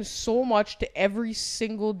in so much to every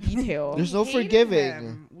single detail. There's We no hated forgiving.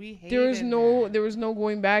 him. We hated There was him. no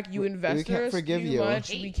going back. You We invested can't us forgive too you.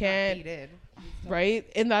 much. Hate, We not can't, hated.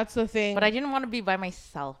 right? And that's the thing. But I didn't want to be by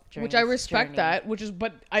myself during Which I this respect journey. that.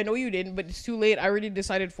 But I know you didn't. But it's too late. I already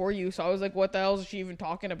decided for you. So I was like, what the hell is she even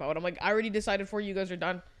talking about? I'm like, I already decided for you. You guys are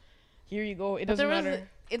done. Here you go. It But doesn't there was- matter.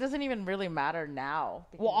 It doesn't even really matter now.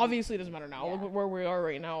 Well, obviously it doesn't matter now. Yeah. Look at where we are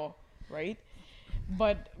right now, right?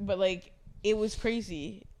 But like it was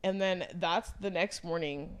crazy. And then that's the next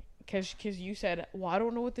morning because you said, well, I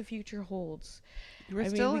don't know what the future holds. You were I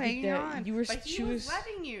mean, still we could hanging get- on. you were- but she he was was-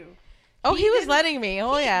 letting you. Oh, he was didn't- letting me.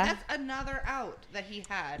 Oh, yeah. That's another out that he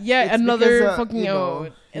had. Yeah, It's another because, fucking you know,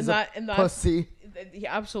 out. he's And that's Pussy.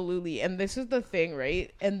 yeah, absolutely. And this is the thing,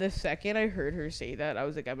 right? And the second I heard her say that, I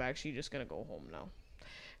was like, I'm actually just gonna go home now.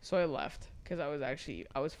 So I left because I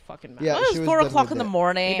was fucking mad. Yeah, Well, it she was was 4 done o'clock with in the it.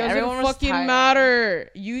 morning. It doesn't Everyone was fucking tired. matter.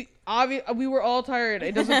 We were all tired.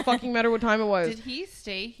 It doesn't fucking matter what time it was. Did he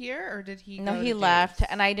stay here or did he? No, go he to left,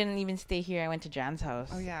 Dave's? and I didn't even stay here. I went to Jan's house.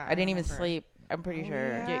 Oh, yeah, I didn't even remember. sleep. I'm pretty Oh, sure.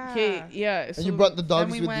 yeah. Yeah. And so- you brought the dogs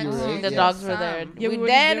we with went you, to right? The Yeah. dogs were there. Dim Yeah, we we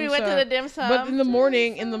went to we went to dim the sum. dim sum. But in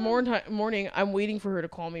the morning, I'm waiting for her to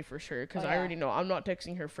call me for sure because Oh, I yeah. already know I'm not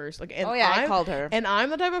texting her first. Like, and Oh, yeah, I I'm- called her. And I'm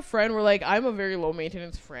the type of friend where like I'm a very low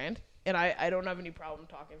maintenance friend, and I don't have any problem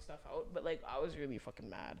talking stuff out. But like I was really fucking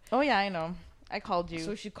mad. Oh, yeah, I know. I called you.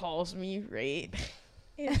 So she calls me, right?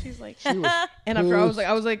 And she's like, She was and after I was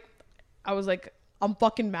pissed. like, I'm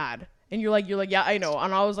fucking mad. And you're like, yeah, I know.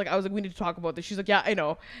 And I was like, we need to talk about this. She's like, yeah, I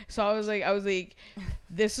know. So I was like,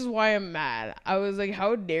 this is why I'm mad. I was like,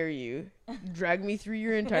 how dare you drag me through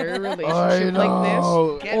your entire relationship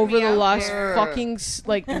like this over the last fucking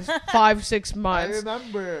like 5-6 months. I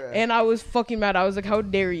remember. And I was fucking mad. I was like, how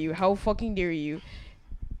dare you? How fucking dare you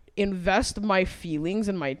invest my feelings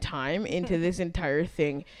and my time into this entire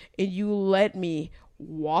thing, and you let me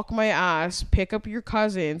walk my ass, pick up your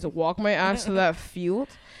cousins, walk my ass to that field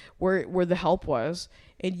where the help was,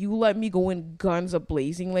 and you let me go in guns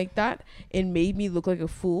a-blazing like that and made me look like a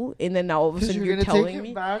fool, and then now all of a sudden you're telling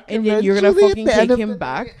me and then you're gonna fucking take him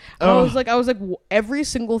back. I was like every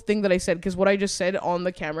single thing that I said, because what I just said on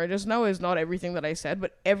the camera just now is not everything that I said,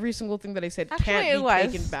 but every single thing that I said can't be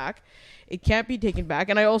taken back. It can't be taken back,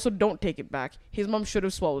 and I also don't take it back. His mom should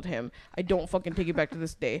have swallowed him. I don't fucking take it back to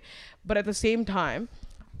this day. But at the same time,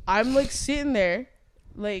 I'm like sitting there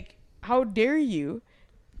like, how dare you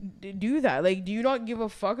do that? Like, do you not give a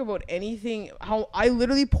fuck about anything? How I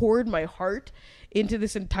literally poured my heart into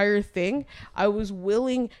this entire thing. I was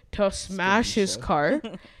willing to smash his car,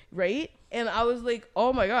 right? And I was like,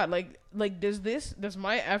 oh my god, like does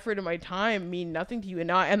my effort and my time mean nothing to you? And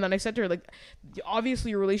then I said to her, like,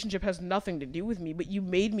 obviously your relationship has nothing to do with me, but you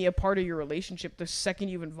made me a part of your relationship the second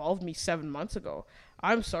you've involved me 7 months ago.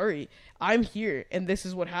 I'm sorry, I'm here, and this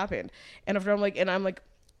is what happened. And after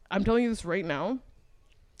I'm telling you this right now,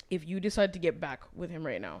 if you decide to get back with him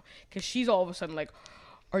right now, because she's all of a sudden like,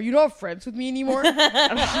 are you not friends with me anymore?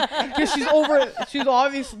 Because she's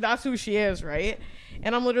obviously, that's who she is, right?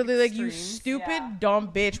 And I'm literally like, you stupid,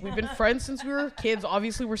 dumb bitch. We've been friends since we were kids.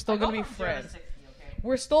 Obviously, we're still going to be friends.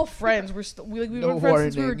 We're still friends. We've been friends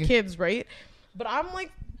since we were kids, right? But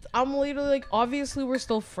I'm literally like, obviously, we're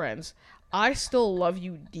still friends. I still love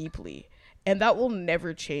you deeply. And that will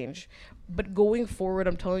never change. But going forward,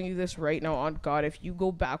 I'm telling you this right now on God, if you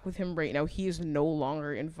go back with him right now, he is no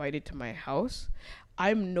longer invited to my house.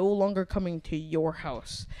 I'm no longer coming to your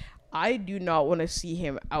house. I do not want to see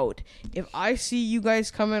him out. If I see you guys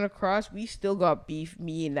coming across, we still got beef,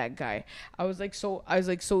 me and that guy. I was like, so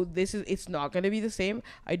it's not going to be the same.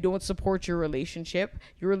 I don't support your relationship.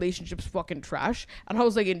 Your relationship's fucking trash. And I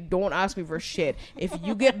was like, and don't ask me for shit. If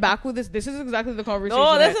you get back with this is exactly the conversation.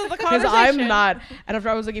 No, this is the conversation. Because I'm not. And after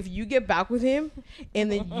I was like, if you get back with him and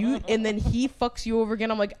then he fucks you over again,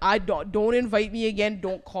 I'm like, I don't invite me again.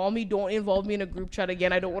 Don't call me. Don't involve me in a group chat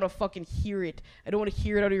again. I don't want to fucking hear it. I don't want to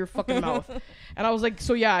hear it out of your fucking mouth. And I was like,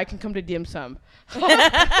 so yeah, I can come to dim sum. So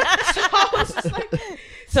I was just like,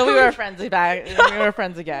 so we were friends back. We were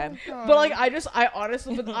friends again. But like, I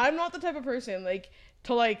honestly, but I'm not the type of person like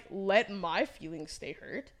to like let my feelings stay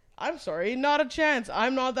hurt. I'm sorry, not a chance.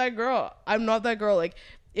 I'm not that girl. Like,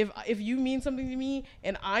 if you mean something to me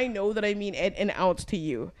and I know that I mean an ounce to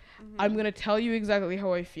you, I'm gonna tell you exactly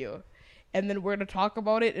how I feel. And then we're going to talk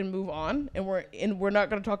about it and move on. And we're not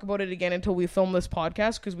going to talk about it again until we film this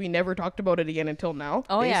podcast, because we never talked about it again until now.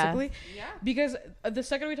 Oh, basically. Yeah. Because the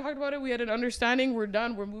second we talked about it, we had an understanding. We're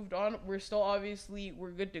done. We're moved on. We're still obviously,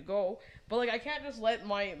 we're good to go. But like, I can't just let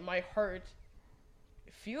my heart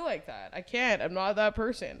feel like that. I can't. I'm not that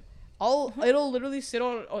person. It'll literally sit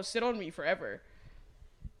on me forever.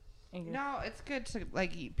 No, it's good to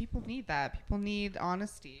like, people need that. People need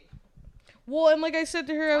honesty. Well, and like I said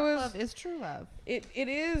to her, love is true love. It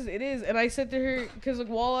is. And I said to her, because like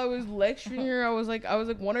while I was lecturing her, I was like,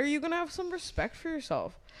 when are you gonna have some respect for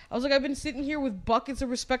yourself? I was like, I've been sitting here with buckets of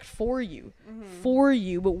respect for you,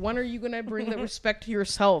 but when are you gonna bring that respect to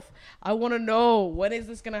yourself? I want to know, when is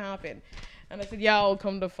this gonna happen? And I said, yeah, I'll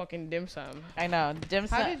come to fucking dim sum. I know, dim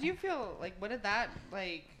sum. How did you feel? Like, what did that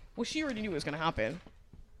like? Well, she already knew it was gonna happen.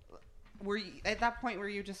 Were you at that point? Were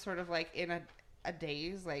you just sort of like in a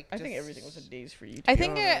daze? Like, I think everything was a daze for you. I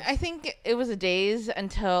think it was a daze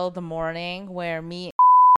until the morning where me and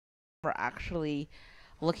were actually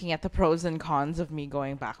looking at the pros and cons of me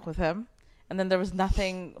going back with him, and then there was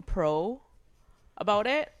nothing pro about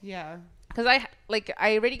it. Yeah, because I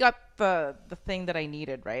already got the thing that I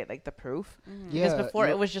needed, right? Like the proof. Yeah, because before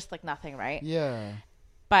it was just like nothing, right? Yeah.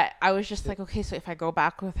 But I was just like, okay, so if I go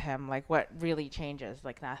back with him, like what really changes?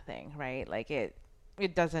 Like nothing, right? Like it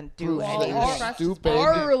doesn't do anything. You're stupid.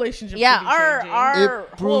 Our relationship. Our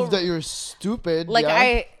it proves that you're stupid.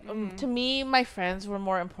 Like to me, my friends were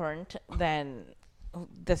more important than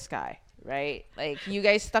this guy, right? Like you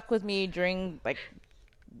guys stuck with me during like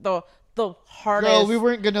the hardest. No, we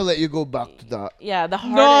weren't gonna let you go back to that. Yeah, the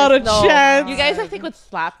hardest. Not a chance. You guys, I think, would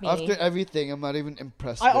slap me. After everything, I'm not even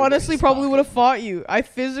impressed. I honestly probably would have fought you. I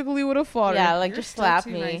physically would have fought her. Yeah, her. like just slap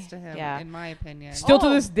me. Nice to him, in my opinion. Still to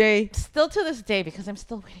this day. Still to this day, because I'm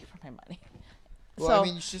still waiting for my money. Well, So I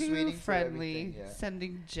mean, she's Too waiting for friendly. everything, yeah.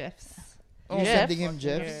 Sending gifs. You're GIFs? sending him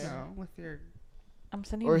gifs? No, with your I'm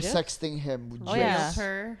sending Or gifs? sexting him with Oh, gifs? yeah.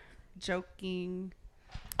 realtor joking.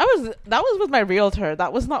 That was with my realtor.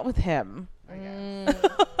 That was not with him. Are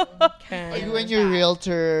Okay. you and your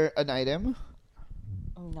realtor an item?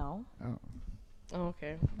 No. Oh,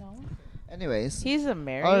 okay. No. Anyways. He's a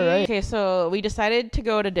married. All right. Okay, so we decided to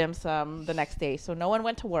go to dim sum the next day. So no one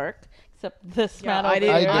went to work except this man over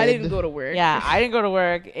there. I did. didn't go to work. Yeah, I didn't go to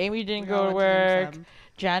work. Amy didn't We go all to went dim work. sum.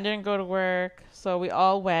 Jan didn't go to work. So we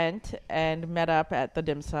all went and met up at the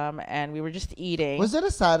dim sum, and we were just eating. Was it a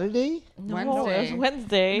Saturday? No, it Wednesday? was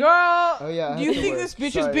Wednesday. Girl, Oh, yeah, I do had you to think work. this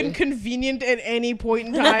bitch has been Sorry. convenient at any point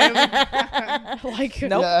in time? Like,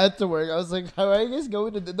 Nope. Yeah, I had to work. I was like, how are you guys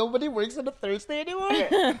going to... Nobody works on a Thursday anymore?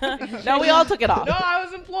 No, we all took it off. no, I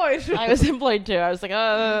was employed. I was employed too. I was like,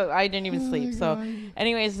 I didn't even sleep. So, God.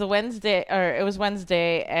 anyways, it was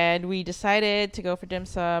Wednesday, and we decided to go for dim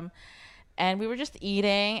sum, and we were just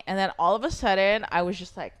eating, and then all of a sudden, I was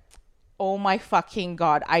just like, oh my fucking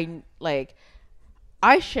god!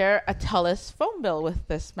 I share a TELUS phone bill with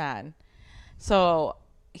this man, so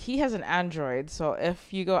he has an Android. So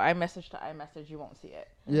if you go iMessage to iMessage, you won't see it.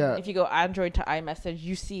 Yeah. If you go Android to iMessage,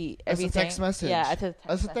 you see As a everything. text message. Yeah, as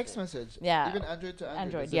As a text message. Yeah. Even Android to Android.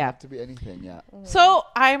 Android, Doesn't yeah. have to be anything, yeah. So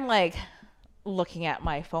I'm like looking at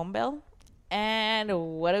my phone bill, and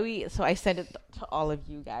what do we? So I sent it to all of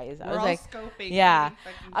you guys. I We're was all like, scoping. yeah.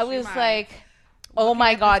 Fucking I was shumai. like, oh Looking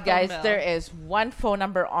my at god, this phone guys, bill. there is one phone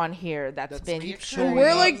number on here that's That's been keep reoccurring. showing we're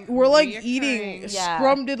up. like Reoccurring. eating Yeah.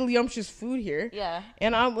 scrumdiddlyumptious food here. yeah.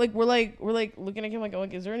 And we're like looking at him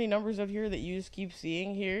like, is there any numbers out here that you just keep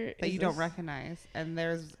seeing here? that Is you don't this- recognize, and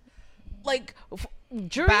there's Like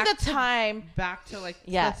during Back the to- time, back to like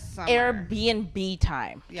yeah, the summer. Airbnb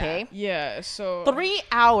time. Yeah. Okay. Yeah, so 3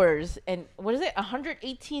 hours and what is it?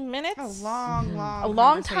 118 minutes. A long A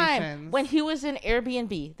long time conversations. when he was in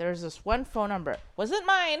Airbnb. There's this one phone number. Wasn't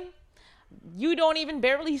mine. You don't even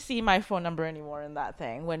barely see my phone number anymore in that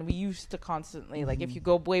thing. When we used to constantly, like, if you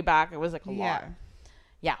go way back, it was like a lot. Yeah.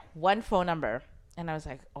 Yeah, one phone number. And I was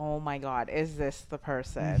like, oh my God, is this the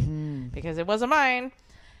person? Because it wasn't mine.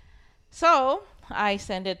 So I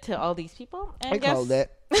send it to all these people. And I called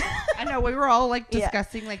it. I know we were all like Yeah.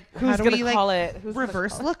 discussing like Who's how do gonna we like call it? Who's gonna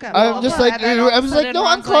reverse call it? look up. I'm just like, And then all of I a was like, sudden no,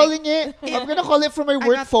 I'm Ron's calling it. I'm gonna call it from my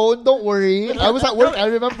work got- phone. Don't worry. I was at work. I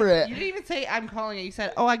remember You it. didn't even say I'm calling it. You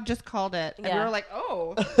said, "Oh, I just called it," and we Yeah. were like,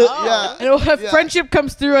 "Oh, Yeah. and Yeah. friendship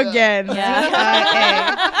comes through Yeah. again.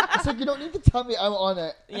 Yeah. It's like, you don't need to tell me I'm on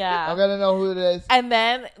it. Yeah. I'm gonna know who it is. And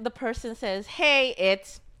then the person says, hey,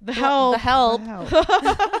 it's The help. The help.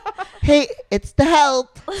 Hey, it's the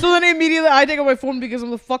help. So then immediately I take out my phone because I'm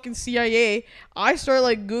the fucking CIA. I start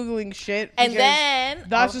like Googling shit. And because then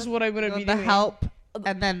that's just what I'm gonna be the doing. help,"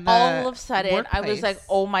 and then the all of a sudden I was like, workplace.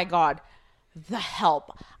 oh my God, the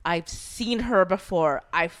help. I've seen her before.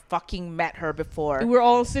 I fucking met her before. We're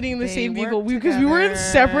all sitting in the They same work vehicle because we were in together.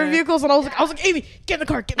 separate vehicles, and I was like, Amy, get in the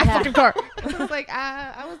car, get in the Yeah. fucking car. I was like,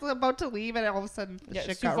 I was about to leave, and all of a sudden, Yeah, shit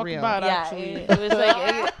it's too got fucking real. bad. Yeah, actually. it was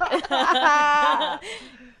like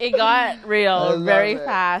it got I real love very it.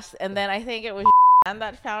 fast, and then I think it was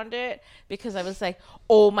that found it because I was like,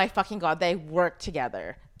 oh my fucking God, they work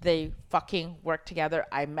together. They fucking work together.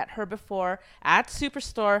 I met her before at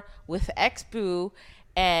Superstore with ex-boo,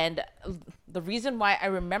 and the reason why I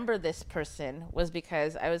remember this person was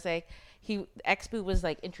because I was like, ex-boo was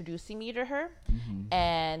like introducing me to her,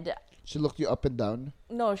 and She looked you up and down.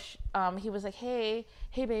 no, he was like, hey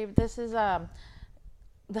babe, this is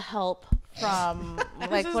the help from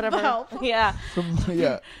like is whatever. the help. Yeah, From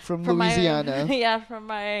from from Louisiana. My,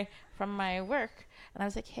 yeah, from my work. And I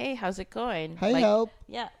was like, hey, how's it going? Hi, like, help.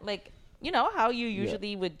 Yeah, like you know how you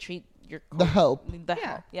usually would treat your The help. The Yeah.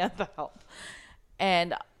 help. Yeah, the help.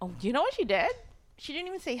 And do you know what she did? She didn't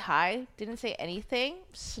even say hi, didn't say anything,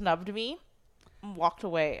 snubbed me, walked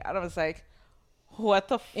away. And I was like, what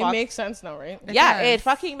the fuck? It makes sense now, right? yeah, it does.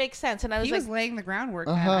 fucking makes sense. And I was He like, was laying the groundwork,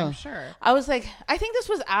 man. Uh-huh. I'm sure. I was like, I think this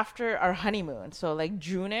was after our honeymoon, so like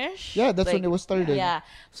June-ish. Yeah, that's when Like, it was started. Yeah.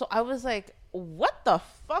 So I was like, what the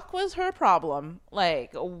fuck was her problem?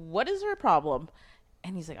 Like, what is her problem?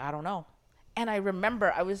 And he's like, I don't know. And I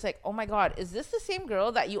remember I was like, oh my God, is this the same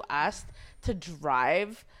girl that you asked to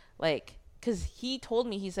drive? Like, because he told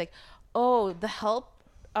me, he's like, oh, the help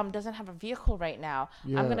doesn't have a vehicle right now.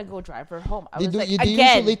 Yeah. I'm going to go drive her home. I They was do. like, They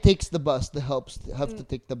again. usually takes the bus. The helps have to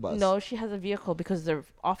take the bus. No, she has a vehicle because their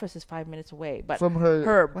office is 5 minutes away. But From her.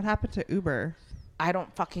 her, What happened to Uber? I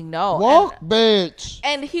don't fucking know. Walk, bitch.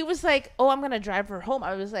 And he was like, oh, I'm going to drive her home.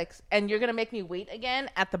 I was like, and you're going to make me wait again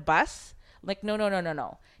at the bus? Like, no. He's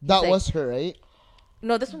That like, was her, right?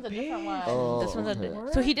 No, this one's a different one. Oh, This one's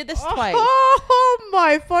okay. so he did this twice. Oh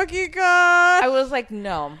my fucking god! I was like,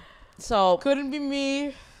 no. So Couldn't be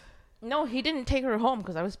me. no, he didn't take her home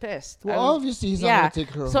because I was pissed. Well, I was- obviously he's yeah. not gonna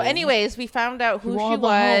take her So, home. anyways, we found out who He she won't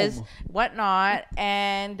have a was, home. whatnot,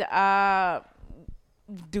 and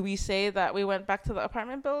do we say that we went back to the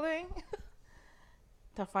apartment building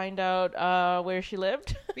to find out where she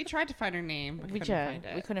lived? We tried to find her name, but We couldn't find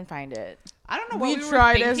tried. it. We couldn't find it. I don't know We what we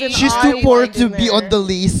tried, were as in thinking. She's I too poor went to in be there. on the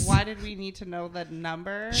lease. Why did we need to know the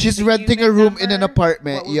number? She's the renting a unit room in an number?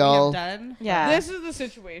 apartment, What would y'all. we have done? Yeah. This is the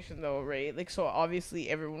situation though, right? Like, so obviously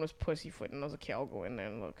everyone was pussyfooting. I was like, okay, I'll go in there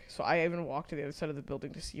and look. So I even walked to the other side of the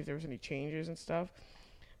building to see if there was any changes and stuff.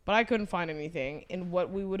 But I couldn't find anything. And what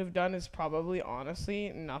we would have done is probably, honestly,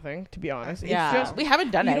 nothing, to be honest. Yeah. It's just, we haven't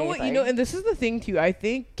done you know anything. what, you know, and this is the thing too. I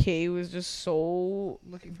think Kay was just so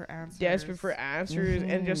Looking for answers. desperate for answers,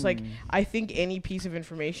 and just like, I think any piece of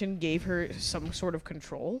information gave her some sort of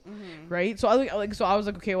control, right? So I was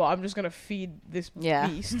like, okay, well, I'm just gonna feed this Yeah.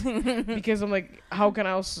 beast because I'm like, how can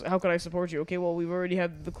I support you? Okay, well, we've already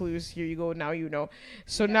had the clues. Here you go. Now you know.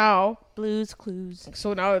 So now Blues Clues.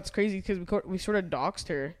 it's crazy because we sort of doxed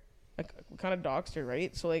her, like we kind of doxed her,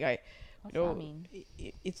 right? So like What's you know, that mean?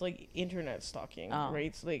 it's like internet stalking, Oh.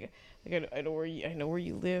 right? So like I know where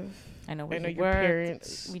you live. I know I where know you your work.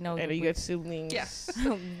 parents. We know I know you we- got siblings. Yes.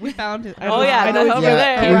 We found it. I Oh know- yeah, I know over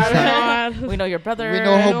yeah. there. Yeah. We know your brother. We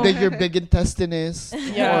know I how know big her. your big intestine is.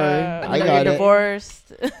 Yeah. Or, We I know got you're it.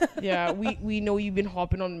 divorced. Yeah, we know you've been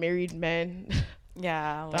hopping on married men.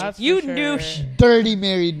 Yeah, like, That's you for knew. sure. Dirty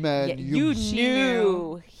married man. Yeah, you you She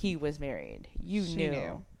knew he was married. You She knew.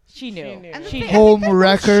 knew. She knew. She knew. And the She thing, knew. Home I think the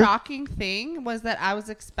wrecker. most shocking thing was that I was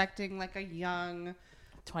expecting like a young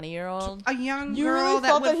 20-year-old. You girl really that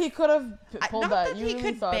thought would that he could have pulled not that. that You he really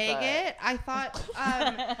could thought beg that. it. I thought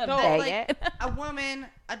Beg like it. a woman,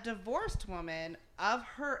 a divorced woman of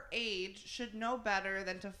her age should know better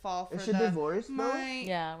than to fall for Is she the divorced, though? my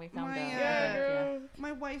Yeah, we found my, out. Yeah, girl.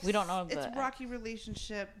 my wife's We don't know it's the- rocky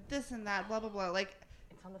relationship, this and that, blah blah blah. Like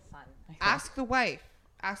It's on the sun. I think. ask the wife.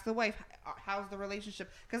 Ask the wife how's the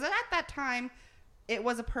relationship? Because at that time, it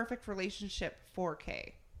was a perfect relationship for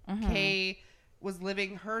Kay. Mm-hmm. Kay was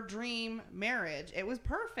living her dream marriage. It was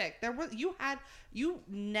perfect. You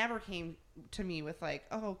never came to me with like,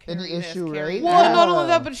 oh, carry Any this, issue, carry right? that. Well, not Yeah. only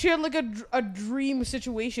that, but she had like a dream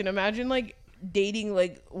situation. Imagine like dating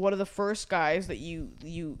like one of the first guys that you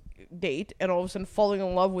date, and all of a sudden falling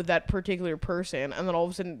in love with that particular person, and then all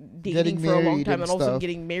of a sudden dating Getting for a long married time, and and all of a sudden stuff.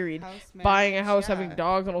 getting married, House buying a marriage, house, yeah. having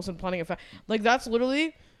dogs, and all of a sudden planning like that's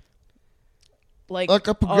literally like Like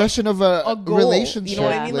a progression of a goal. relationship. You know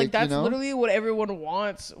what I mean? Like you that's know? literally what everyone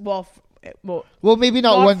wants. Well, Well, maybe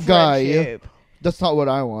not one guy. friendship. That's not what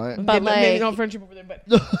I want. But, Maybe like- not friendship over there, but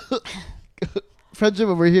Friendship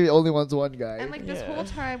over here only wants one guy. And like this Yeah. whole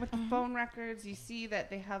time with the phone records, you see that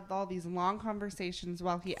they have all these long conversations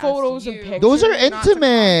while he Photos asks and you pictures. Those are not to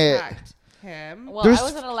intimate. contact him. Well, There's I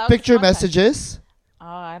wasn't allowed to picture contact- messages. Oh,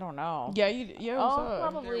 I don't know. yeah, I Oh, saw it.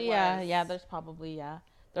 probably. There Yeah, was. yeah. There's probably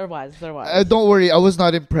There was. Don't worry, I was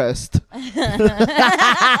not impressed.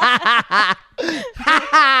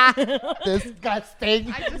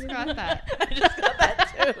 Disgusting. I just got that. I just got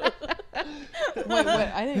that too. Wait,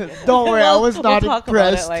 I think. Don't worry, I was not we'll talk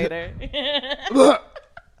impressed. about it later.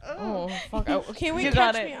 Oh fuck! Okay, wait, You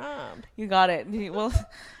catch got it. me up. You got it. Well,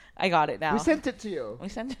 I got it now. We sent it to you. We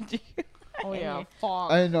sent it to you. Oh yeah,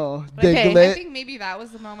 fuck. I know. Okay. Dig I it. think maybe that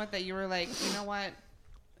was the moment that you were like, you know what?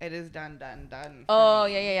 It is done. for Oh,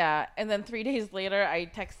 me. yeah. And then 3 days later, I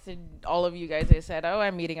texted all of you guys. I said, oh,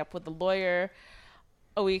 I'm meeting up with the lawyer.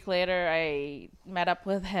 A week later, I met up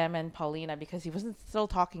with him and Paulina because he wasn't still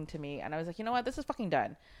talking to me. And I was like, you know what? This is fucking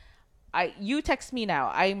done. You text me now.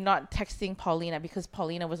 I'm not texting Paulina because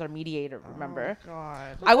Paulina was our mediator, remember? Oh,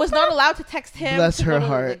 God. I was not allowed to text him. Bless to her go to,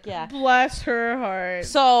 heart. like, yeah. Bless her heart.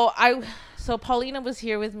 So Paulina was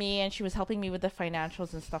here with me and she was helping me with the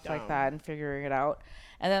financials and stuff like Dumb. that and figuring it out.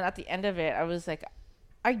 And then at the end of it, I was like,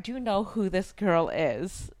 I do know who this girl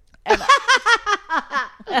is. And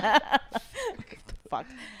fuck.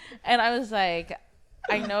 And I was like,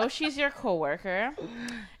 I know she's your coworker.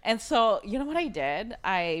 And so, you know what I did?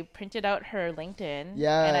 I printed out her LinkedIn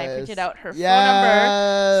and I printed out her phone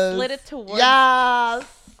number,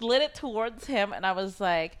 slid it towards him, and I was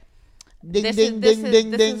like, Ding, this ding, is ding,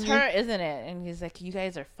 ding, this ding. is her, isn't it? And he's like, you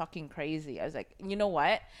guys are fucking crazy. I was like, you know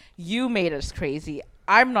what? You made us crazy.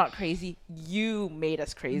 I'm not crazy. You made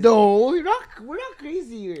us crazy. No, we're not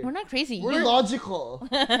crazy. We're not crazy. We're You're- logical.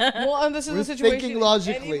 Well, and this is We're the situation. thinking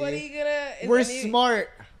logically. Is We're any-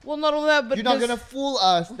 smart. Well, not only that, but You're not just- gonna fool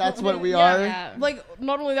us. That's what we Yeah, are. Yeah. Like,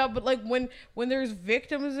 not only that, but like when there's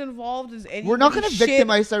victims involved, is anybody We're not gonna shit-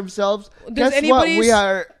 victimize ourselves. Does Guess what? anybody We s-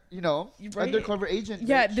 are, Right. undercover agent.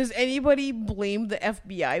 Yeah, bitch. does anybody blame the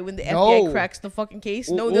FBI when the No. FBI cracks the fucking case?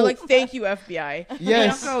 No, they're Oh. like, thank you, FBI.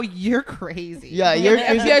 Yes. They don't go, you're crazy. Yeah, you're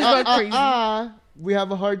FBI's gone crazy. We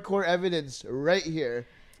have a hardcore evidence right here.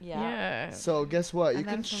 Yeah. So guess what? You And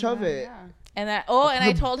can then from shove there, it. yeah. And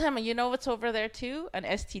I told him, you know what's over there too? An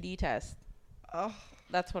STD test. Oh,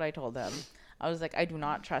 That's what I told him. I was like, I do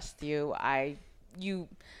not trust you.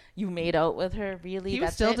 You made out with her, really? he was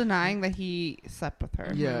That's still it? denying that he slept with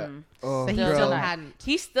her. Yeah. Mhm. Oh, That he Still still girl. deny- hadn't.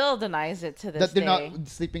 He still denies it to this That they're day. not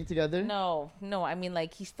sleeping together. No. I mean,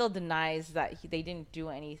 like, he still denies that they didn't do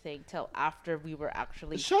anything till after we were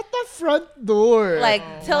actually Shut the front door. like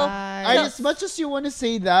till. Lies. till- As much as you want to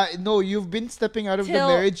say that, no, you've been stepping out of the Till-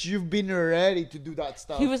 marriage. You've been ready to do that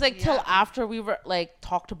stuff. He was like, till Yeah. after we were like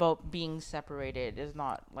talked about being separated is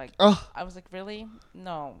not like. Ugh, I was like, really?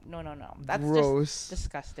 No. That's gross. just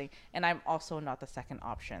disgusting. And I'm also not the second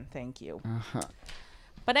option. Thank you. Uh-huh.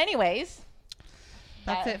 But anyways,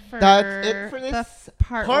 That's it for That's it for the this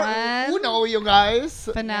part Part one uno, you guys,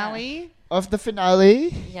 finale. of the finale.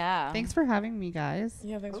 yeah. Thanks for having me, guys.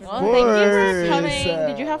 Yeah, thanks for Well, thank you for course. coming.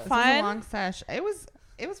 Did you have This was a fun? long sesh.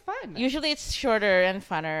 It was fun. Usually it's shorter and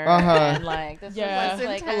funner. Uh-huh. And like this Yeah. was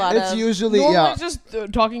like a It's lot It's of. usually Normally yeah. it's just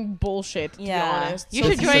talking bullshit, to Yeah. be honest. You So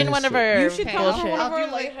should it's join just- one of our You should Okay, come bullshit. for one of I'll our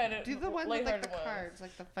do, like, lightheaded- do the one with like the lighthearted ones. cards,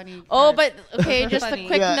 like the funny. Oh, cards. but okay, just a Funny.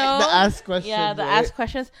 quick Yeah, note. the ask questions. Yeah, the right? ask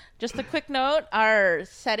questions. Just a quick note. Our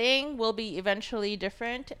setting will be eventually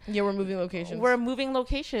different. Yeah, we're moving locations. We're moving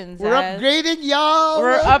locations. We're as- upgrading, y'all.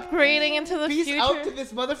 We're upgrading into the Peace future. out to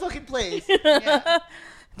this motherfucking place. Yeah.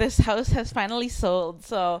 This house has finally sold.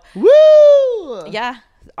 So Woo! yeah,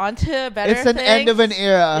 on to better. It's an end of an things.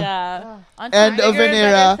 era. Yeah, on to End of bigger an and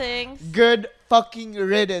era. better things. Good fucking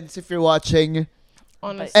riddance if you're watching.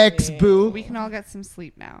 Honestly. Ex-boo. We can all get some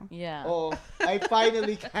sleep now. Yeah. Oh, I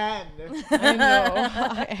finally can. I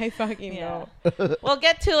know. I fucking Yeah. know. We'll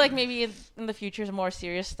get to like maybe in the future some more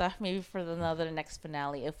serious stuff. Maybe for another next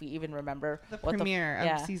finale if we even remember The what premiere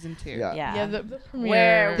yeah. of season 2. Yeah. Yeah. Yeah, the premiere.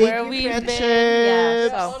 where Thank where you, we've been. friendships. Yeah. Yeah,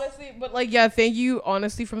 So. honestly, but like, yeah, thank you,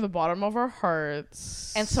 honestly, from the bottom of our hearts.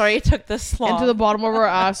 And sorry it took this long. And to the bottom of our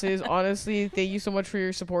asses, honestly, thank you so much for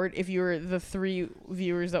your support. If you were the 3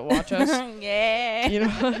 viewers that watch us, yeah.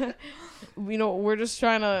 we're just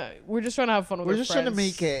trying to have fun with We're our just friends. trying to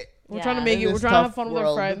make it. We're Yeah. trying to make In it. We're this trying to have tough fun with our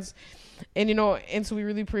world. friends. And so we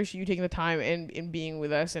really appreciate you taking the time and being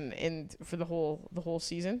with us and for the whole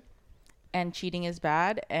season. And cheating is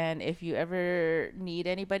bad. And if you ever need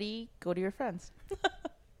anybody, go to your friends.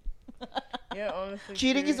 Yeah, honestly.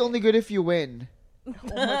 Cheating is only good if you win.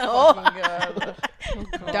 Oh my fucking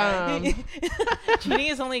god. Damn. Cheating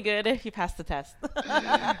is only good if you pass the test.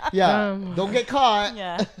 Yeah. Don't get caught.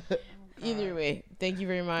 Yeah. Either way, thank you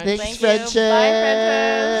very much. Thanks, Thank you. Bye,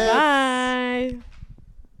 friendship. friendship. Bye.